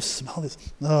 Oh, smell this.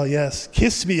 Oh, yes.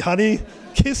 Kiss me, honey.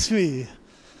 Kiss me.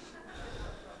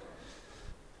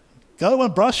 Go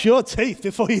and brush your teeth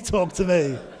before you talk to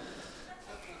me.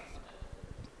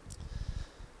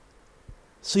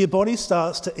 So your body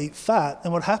starts to eat fat,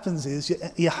 and what happens is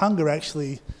your hunger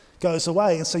actually goes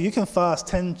away. And so you can fast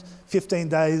 10, 15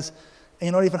 days,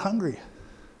 and you're not even hungry.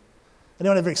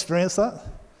 Anyone ever experienced that?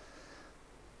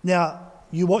 Now,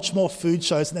 you watch more food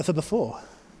shows than ever before.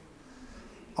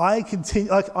 I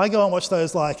go and watch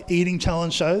those eating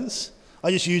challenge shows.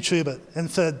 I just YouTube it, and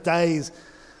for days.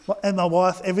 And my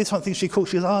wife, every time she cooks,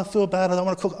 she goes, I feel bad, I don't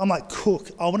want to cook. I'm like, cook,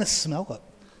 I want to smell it.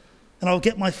 And I'll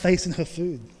get my face in her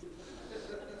food.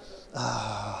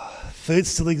 Food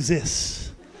still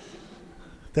exists.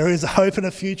 There is a hope and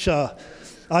a future.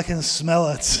 I can smell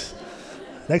it.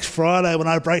 Next Friday when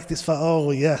I break this fast, oh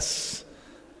yes.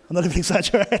 I'm not even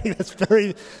exaggerating, that's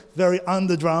very, very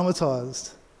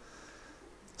under-dramatized.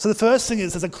 So the first thing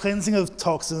is there's a cleansing of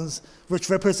toxins which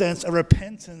represents a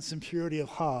repentance and purity of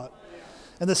heart.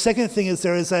 And the second thing is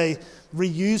there is a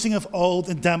reusing of old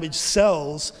and damaged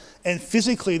cells, and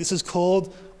physically this is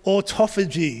called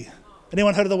autophagy.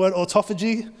 Anyone heard of the word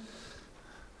autophagy?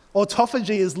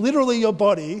 Autophagy is literally your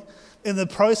body in the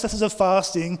processes of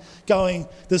fasting going,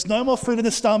 there's no more food in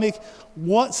the stomach,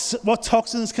 what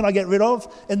toxins can I get rid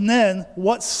of? And then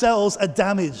what cells are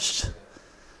damaged?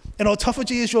 And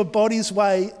autophagy is your body's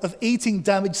way of eating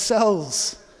damaged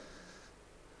cells.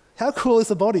 How cool is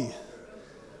the body?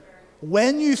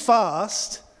 When you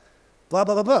fast, blah,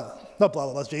 blah, blah, blah. Not blah,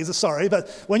 blah, blah, Jesus, sorry. But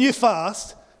when you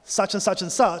fast, such and such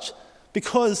and such,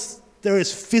 because there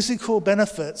is physical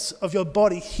benefits of your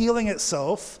body healing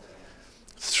itself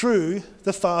through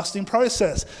the fasting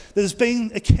process. There's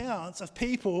been accounts of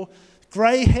people,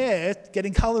 grey hair,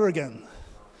 getting colour again.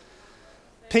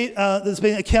 There's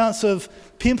been accounts of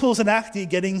pimples and acne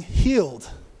getting healed.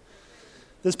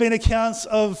 There's been accounts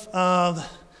of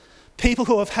people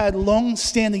who have had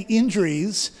long-standing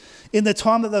injuries in the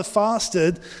time that they've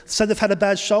fasted, so they've had a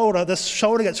bad shoulder, the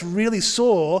shoulder gets really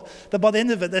sore, but by the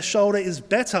end of it, their shoulder is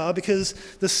better because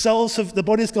the cells of the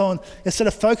body's gone, instead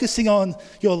of focusing on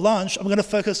your lunch, I'm going to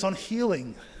focus on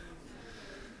healing.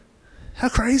 How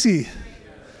crazy.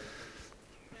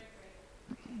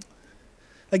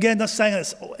 Again, not saying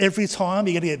it's every time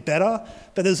you're going to get better,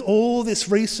 but there's all this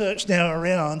research now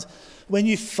around when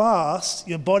you fast,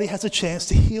 your body has a chance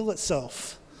to heal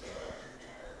itself.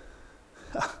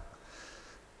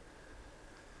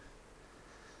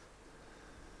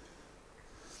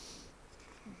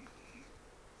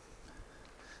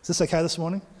 Is this okay this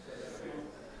morning?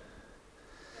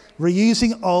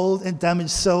 Reusing old and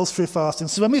damaged cells through fasting.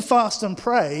 So when we fast and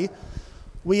pray,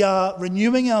 we are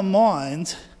renewing our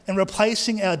mind and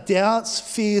replacing our doubts,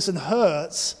 fears, and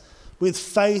hurts with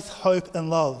faith, hope, and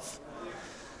love.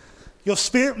 Your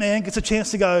spirit man gets a chance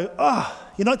to go,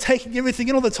 you're not taking everything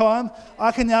in all the time.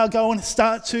 I can now go and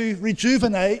start to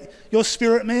rejuvenate your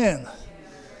spirit man.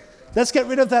 Let's get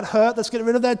rid of that hurt. Let's get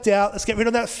rid of that doubt. Let's get rid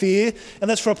of that fear. And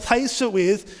let's replace it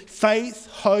with faith,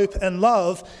 hope, and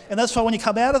love. And that's why when you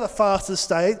come out of the fasted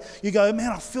state, you go,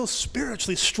 man, I feel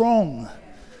spiritually strong.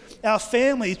 Our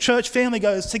family, church family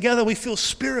goes, together we feel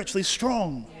spiritually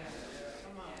strong.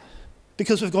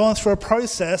 Because we've gone through a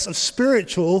process of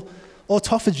spiritual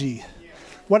autophagy.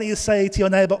 Why don't you say to your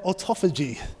neighbour,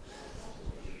 autophagy?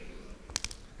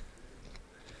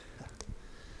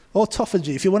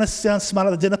 Autophagy. If you want to sound smart at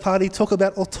the dinner party, talk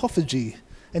about autophagy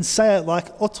and say it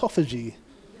like autophagy.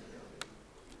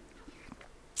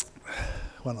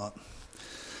 Why not?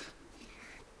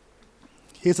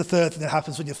 Here's the third thing that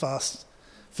happens when you fast,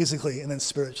 physically and then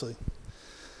spiritually.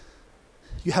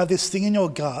 You have this thing in your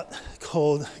gut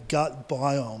called gut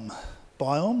biome.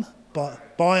 Biome.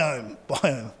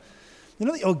 You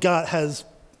know that your gut has,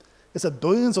 is it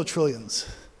billions or trillions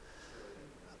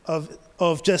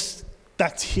of just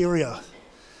bacteria?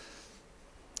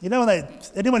 You know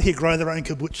anyone here grow their own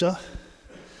kombucha?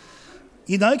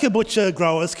 You know kombucha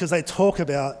growers because they talk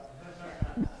your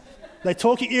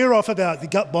ear off about the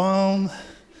gut biome.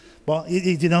 Well,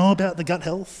 you know about the gut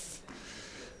health?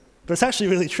 But it's actually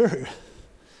really true.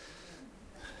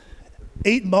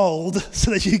 Eat mold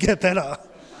so that you get better.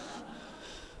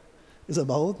 Is it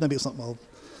mold? Maybe it's not mold.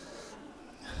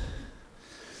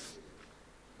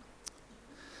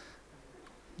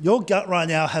 Your gut right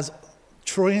now has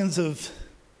trillions of,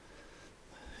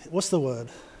 what's the word?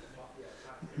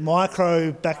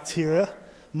 Microbacteria,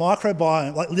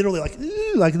 microbiome, like literally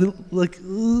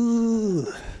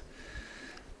ooh.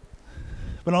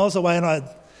 When I was away and I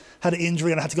had an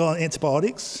injury and I had to go on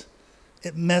antibiotics,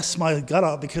 it messed my gut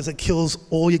up because it kills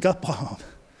all your gut biome.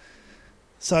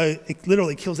 So it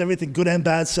literally kills everything, good and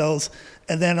bad cells.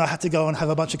 And then I had to go and have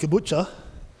a bunch of kombucha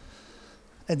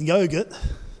and yogurt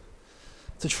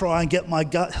to try and get my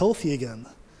gut healthy again.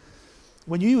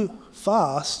 When you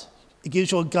fast, it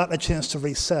gives your gut a chance to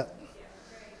reset.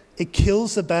 It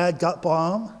kills the bad gut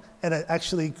biome and it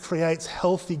actually creates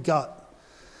healthy gut.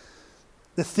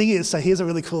 The thing is, so here's a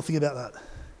really cool thing about that.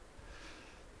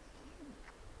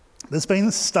 There's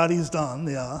been studies done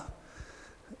now,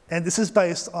 and this is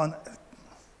based on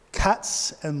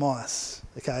cats and mice,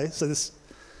 okay? So this,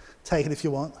 take it if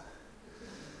you want.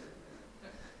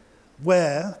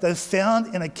 Where they've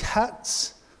found in a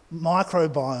cat's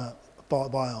microbiome,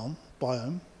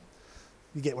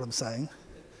 you get what I'm saying,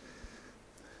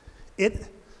 it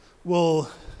will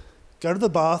go to the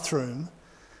bathroom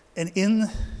and in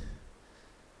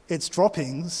its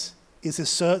droppings is a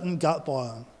certain gut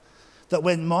biome that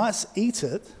when mice eat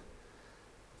it,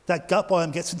 that gut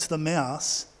biome gets into the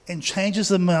mouse and changes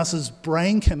the mouse's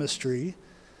brain chemistry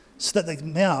so that the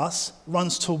mouse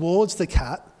runs towards the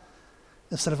cat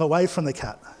instead of away from the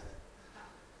cat.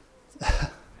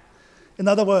 In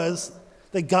other words,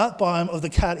 the gut biome of the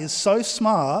cat is so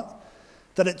smart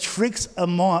that it tricks the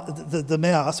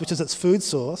mouse, which is its food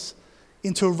source,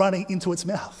 into running into its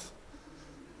mouth.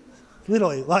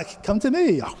 Literally, like, come to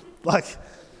me. Like,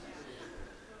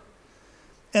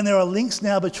 and there are links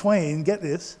now between, get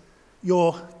this,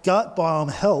 your gut biome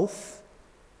health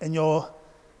and your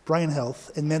brain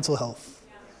health and mental health.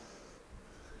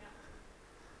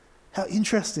 How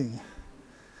interesting.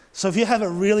 So if you have a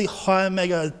really high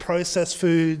mega processed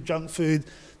food, junk food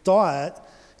diet,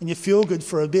 and you feel good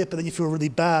for a bit, but then you feel really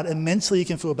bad, and mentally you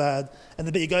can feel bad, and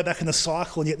then you go back in the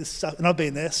cycle and you get this, and I've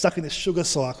been there, stuck in this sugar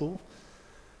cycle,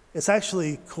 it's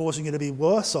actually causing you to be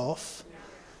worse off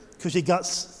because your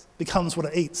gut becomes what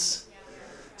it eats.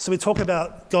 So we talk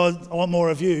about God, I want more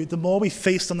of you. The more we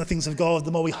feast on the things of God,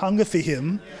 the more we hunger for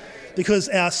him, because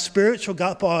our spiritual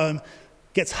gut biome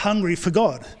gets hungry for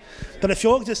God. But if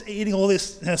you're just eating all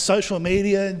this social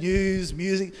media, news,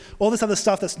 music, all this other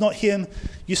stuff that's not him,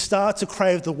 you start to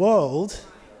crave the world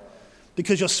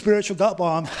because your spiritual gut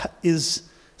biome is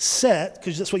set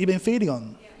because that's what you've been feeding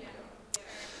on.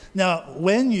 Now,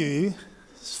 when you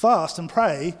fast and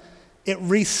pray, it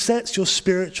resets your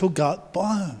spiritual gut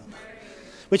biome,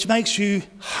 which makes you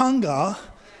hunger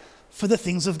for the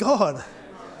things of God.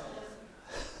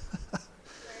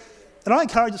 And I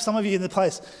encourage some of you in the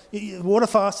place, water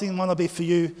fasting might not be for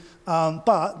you,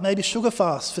 but maybe sugar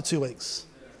fast for 2 weeks.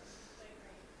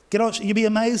 Get on, you'll be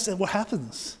amazed at what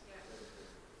happens.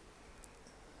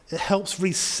 It helps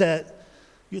reset,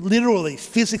 literally,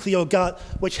 physically your gut,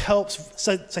 which helps.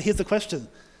 So here's the question.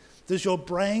 Does your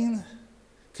brain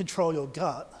control your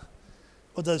gut,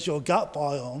 or does your gut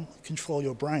biome control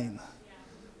your brain?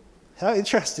 How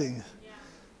interesting.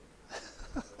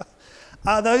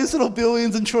 Are those little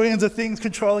billions and trillions of things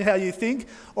controlling how you think,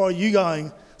 or are you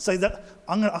going, so that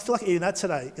I feel like eating that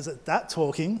today. Is it that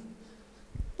talking,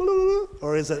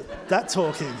 or is it that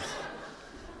talking?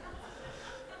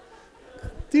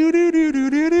 Do do do do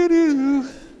do do do.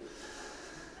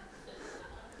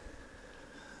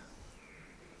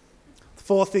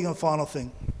 Fourth thing and final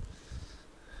thing.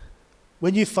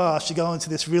 When you fast, you go into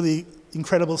this really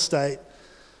incredible state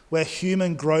where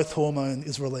human growth hormone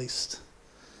is released.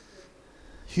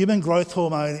 Human growth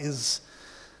hormone is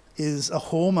a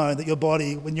hormone that your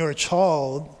body, when you're a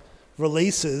child,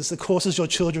 releases that causes your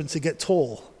children to get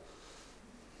tall.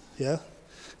 Yeah?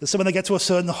 So when they get to a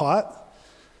certain height,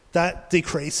 that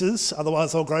decreases,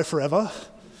 otherwise they'll grow forever.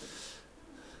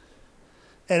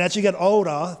 And as you get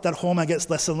older, that hormone gets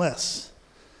less and less.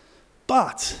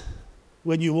 But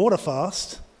when you water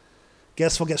fast,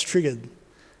 guess what gets triggered?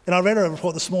 And I read a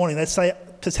report this morning, they say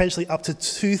potentially up to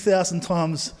 2,000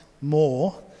 times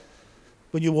more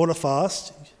when you water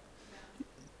fast,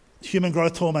 human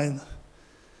growth hormone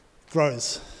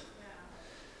grows.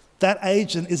 That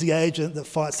agent is the agent that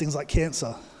fights things like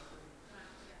cancer.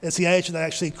 It's the agent that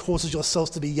actually causes your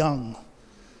cells to be young.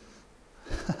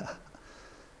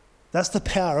 That's the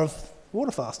power of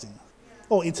water fasting,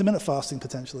 or intermittent fasting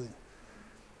potentially.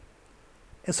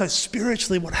 And so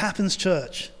spiritually, what happens,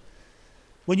 church?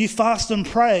 When you fast and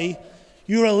pray,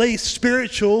 you release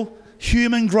spiritual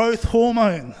human growth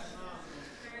hormone.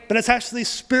 But it's actually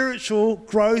spiritual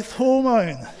growth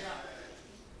hormone.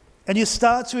 And you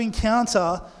start to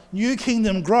encounter new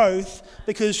kingdom growth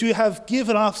because you have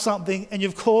given up something and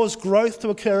you've caused growth to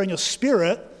occur in your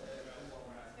spirit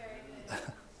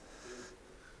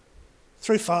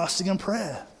through fasting and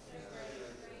prayer.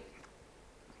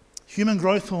 Human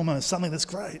growth hormone is something that's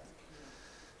great.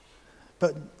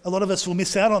 But a lot of us will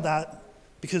miss out on that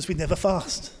because we never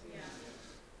fast.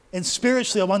 And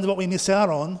spiritually, I wonder what we miss out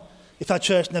on if our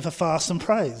church never fasts and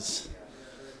prays.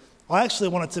 I actually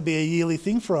want it to be a yearly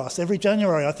thing for us. Every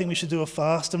January, I think we should do a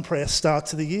fast and prayer start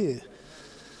to the year.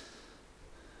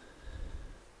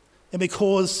 And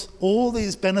because all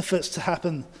these benefits to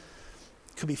happen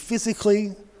could be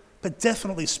physically, but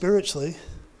definitely spiritually,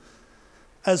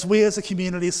 as we as a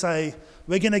community say,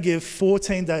 we're going to give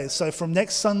 14 days. So from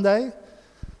next Sunday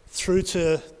through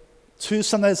to 2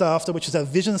 Sundays after, which is our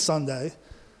Vision Sunday,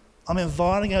 I'm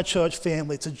inviting our church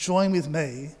family to join with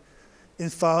me in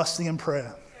fasting and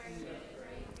prayer.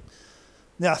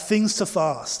 Now, things to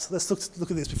fast. Let's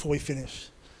look at this before we finish.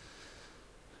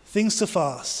 Things to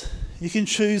fast. You can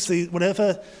choose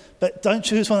whatever, but don't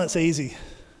choose one that's easy.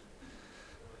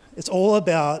 It's all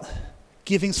about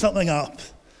giving something up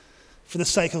for the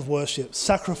sake of worship,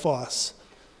 sacrifice,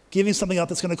 giving something up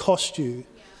that's going to cost you.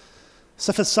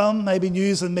 So for some, maybe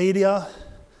news and media.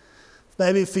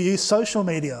 Maybe for you, social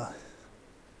media.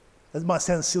 That might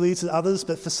sound silly to others,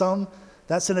 but for some,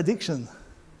 that's an addiction.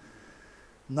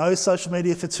 No social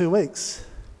media for 2 weeks.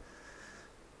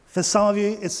 For some of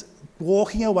you, it's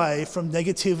walking away from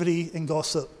negativity and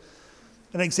gossip.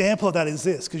 An example of that is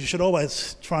this, because you should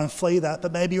always try and flee that,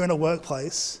 but maybe you're in a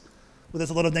workplace where there's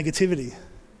a lot of negativity.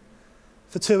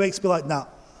 For 2 weeks, be like, nah.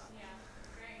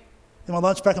 In my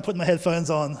lunch break, I'm putting my headphones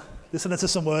on, listening to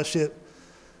some worship,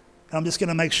 and I'm just going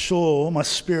to make sure my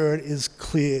spirit is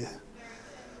clear.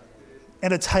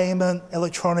 Entertainment,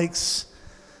 electronics,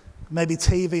 maybe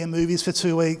TV and movies for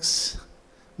 2 weeks,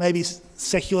 maybe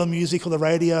secular music or the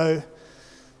radio,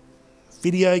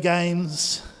 video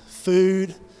games,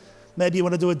 food. Maybe you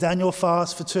want to do a Daniel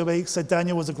fast for 2 weeks. So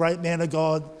Daniel was a great man of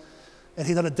God, and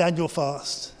he did a Daniel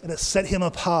fast, and it set him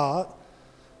apart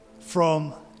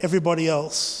from everybody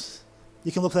else.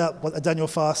 You can look up what a Daniel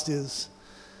fast is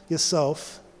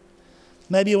yourself.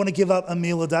 Maybe you want to give up a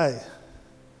meal a day.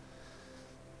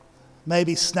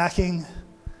 Maybe snacking,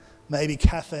 maybe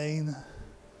caffeine.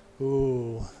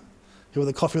 Ooh, who are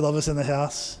the coffee lovers in the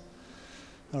house?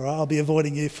 All right, I'll be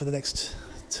avoiding you for the next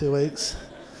 2 weeks.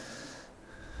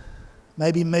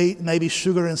 Maybe meat, maybe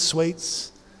sugar and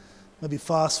sweets, maybe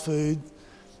fast food,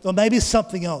 or maybe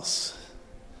something else.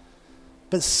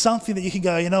 But something that you can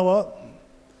go, you know what?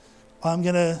 I'm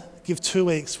going to give 2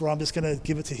 weeks where I'm just going to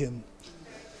give it to him.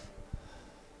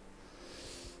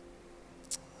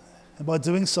 And by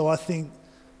doing so, I think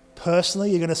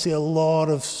personally, you're going to see a lot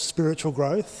of spiritual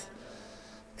growth,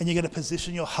 and you're going to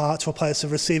position your heart to a place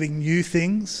of receiving new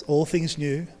things, all things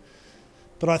new.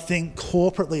 But I think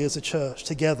corporately as a church,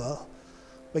 together,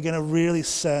 we're going to really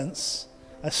sense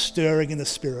a stirring in the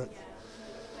spirit.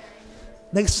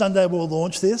 Next Sunday, we'll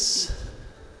launch this,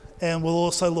 and we'll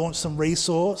also launch some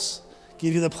resource,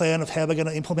 give you the plan of how we're going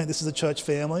to implement this as a church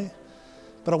family.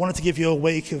 But I wanted to give you a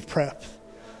week of prep.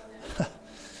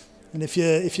 And if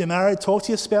you're married, talk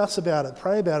to your spouse about it,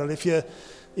 pray about it.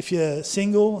 If you're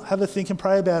single, have a think and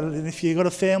pray about it. And if you've got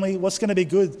a family, what's going to be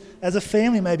good? As a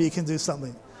family, maybe you can do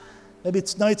something. Maybe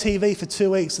it's no TV for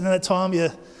 2 weeks, and then at time you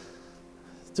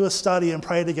do a study and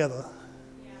pray together.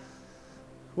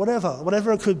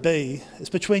 Whatever it could be, it's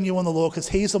between you and the Lord, because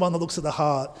he's the one that looks at the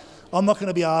heart. I'm not going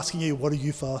to be asking you, what are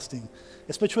you fasting?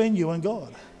 It's between you and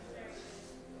God.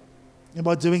 And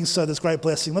by doing so, there's great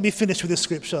blessing. Let me finish with this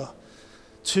scripture.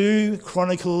 2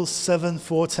 Chronicles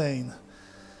 7:14.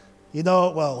 You know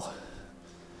it well.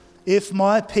 If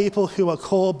my people who are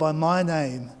called by my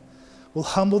name will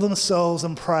humble themselves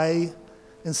and pray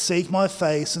and seek my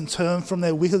face and turn from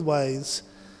their wicked ways,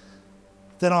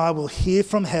 then I will hear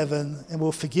from heaven and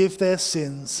will forgive their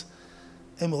sins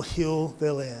and will heal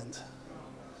their land.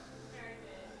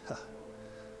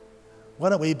 Why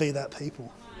don't we be that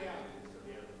people?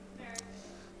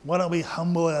 Why don't we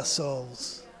humble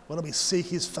ourselves? Why don't we seek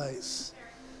his face?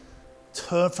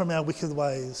 Turn from our wicked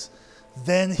ways.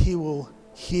 Then he will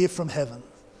hear from heaven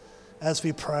as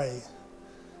we pray,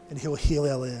 and he will heal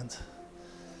our land.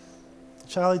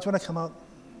 Charlie, do you want to come up?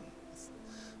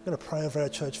 I'm going to pray over our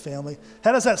church family.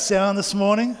 How does that sound this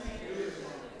morning?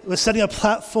 We're setting a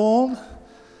platform,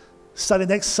 starting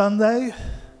next Sunday.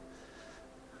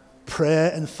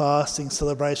 Prayer and fasting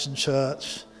celebration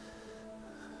church.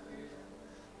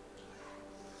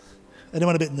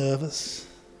 Anyone a bit nervous?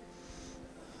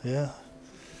 Yeah.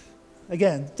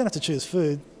 Again, don't have to choose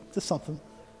food, just something.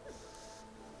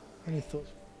 Any thoughts?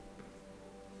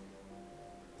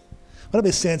 Why don't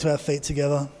we stand to our feet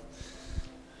together?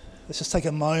 Let's just take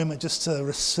a moment just to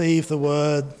receive the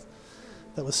word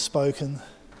that was spoken.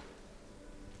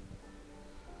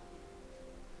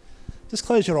 Just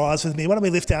close your eyes with me. Why don't we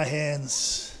lift our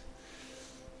hands?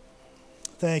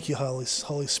 Thank you, Holy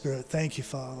Spirit. Thank you,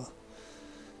 Father.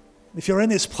 If you're in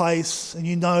this place and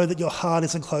you know that your heart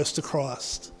isn't close to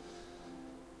Christ,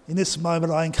 in this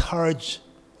moment I encourage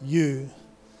you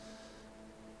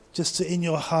just to, in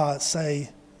your heart, say,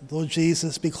 Lord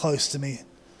Jesus, be close to me.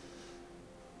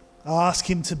 Ask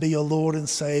him to be your Lord and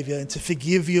Saviour and to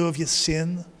forgive you of your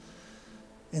sin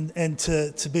and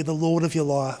to be the Lord of your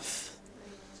life,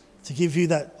 to give you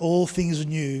that all things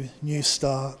new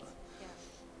start.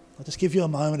 I'll just give you a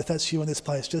moment, if that's you in this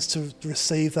place, just to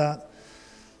receive that,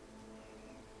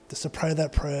 just to pray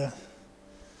that prayer.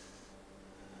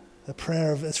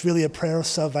 It's really a prayer of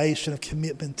salvation, of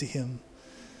commitment to him.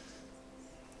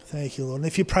 Thank you, Lord. And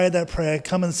if you prayed that prayer,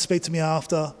 come and speak to me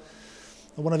after.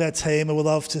 One of our team, and we'd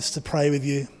love just to pray with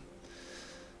you.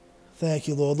 Thank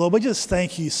you, Lord. Lord, we just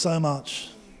thank you so much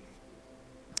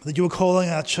that you are calling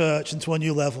our church into a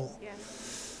new level.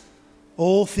 Yes.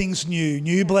 All things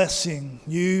new blessing,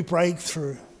 new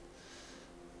breakthrough.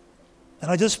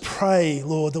 And I just pray,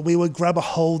 Lord, that we would grab a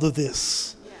hold of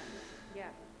this. Yeah.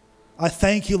 I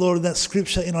thank you, Lord, in that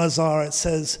scripture in Isaiah, it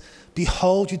says,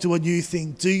 behold, you do a new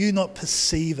thing. Do you not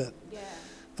perceive it?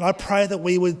 And I pray that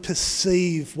we would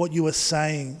perceive what you are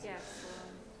saying. Yes,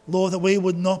 Lord, that we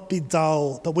would not be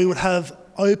dull, but we would have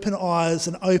open eyes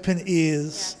and open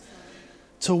ears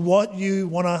to what you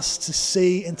want us to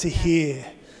see and to hear.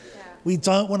 Yeah. We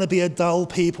don't want to be a dull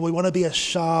people. We want to be a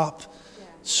sharp,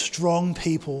 strong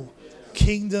people,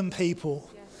 kingdom people.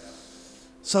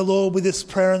 So Lord, with this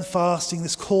prayer and fasting,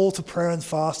 this call to prayer and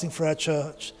fasting for our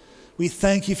church, we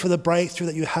thank you for the breakthrough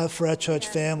that you have for our church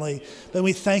family. But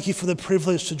we thank you for the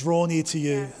privilege to draw near to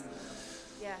you.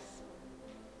 Yes.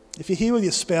 If you're here with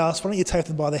your spouse, why don't you take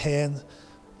them by the hand?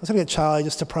 I was going to get Charlie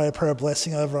just to pray a prayer of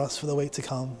blessing over us for the week to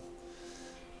come.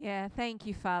 Yeah, thank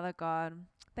you, Father God.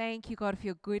 Thank you, God, for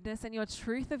your goodness and your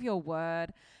truth of your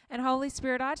word. And Holy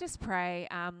Spirit, I just pray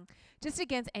just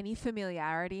against any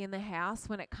familiarity in the house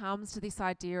when it comes to this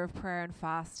idea of prayer and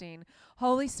fasting.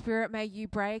 Holy Spirit, may you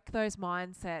break those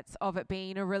mindsets of it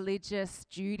being a religious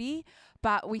duty,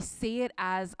 but we see it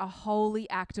as a holy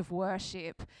act of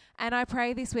worship. And I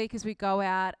pray this week as we go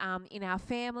out in our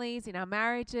families, in our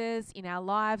marriages, in our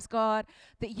lives, God,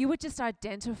 that you would just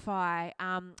identify,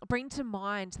 bring to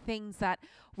mind things that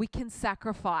we can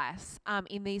sacrifice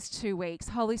in these 2 weeks.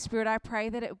 Holy Spirit, I pray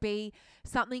that it be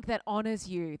something that honors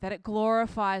you, that it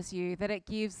glorifies you, that it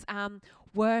gives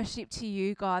worship to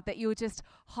you, God, that you'll just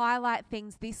highlight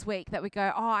things this week that we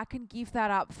go, oh, I can give that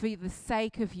up for the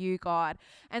sake of you, God.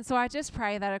 And so I just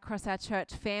pray that across our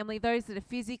church family, those that are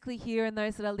physically here and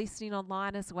those that are listening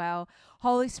online as well.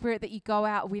 Holy Spirit, that you go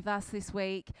out with us this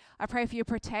week. I pray for your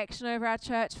protection over our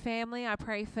church family. I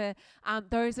pray for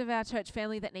those of our church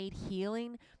family that need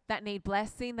healing, that need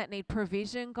blessing, that need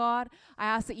provision, God. I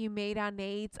ask that you meet our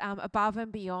needs above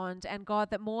and beyond. And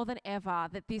God, that more than ever,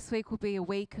 that this week will be a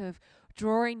week of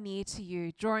drawing near to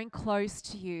you, drawing close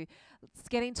to you,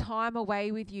 getting time away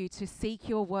with you to seek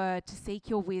your word, to seek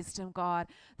your wisdom, God,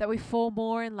 that we fall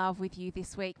more in love with you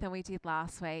this week than we did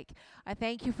last week. I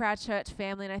thank you for our church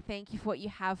family, and I thank you for what you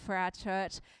have for our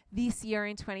church this year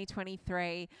in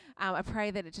 2023. I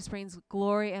pray that it just brings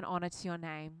glory and honor to your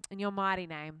name, in your mighty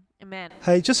name. Amen.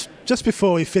 Hey, just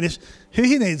before we finish, who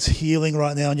here needs healing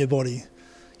right now in your body?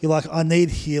 You're like, I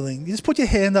need healing. You just put your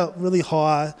hand up really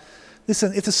high.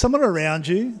 Listen, if there's someone around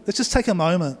you, let's just take a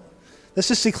moment. Let's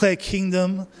just declare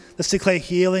kingdom. Let's declare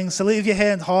healing. So leave your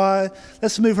hand high.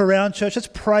 Let's move around, church. Let's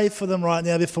pray for them right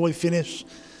now before we finish.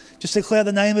 Just declare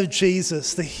the name of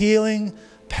Jesus, the healing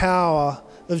power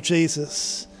of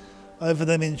Jesus over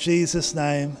them in Jesus'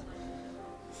 name.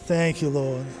 Thank you,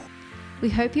 Lord.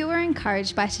 We hope you were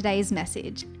encouraged by today's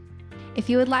message. If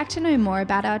you would like to know more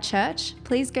about our church,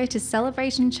 please go to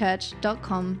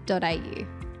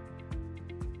celebrationchurch.com.au.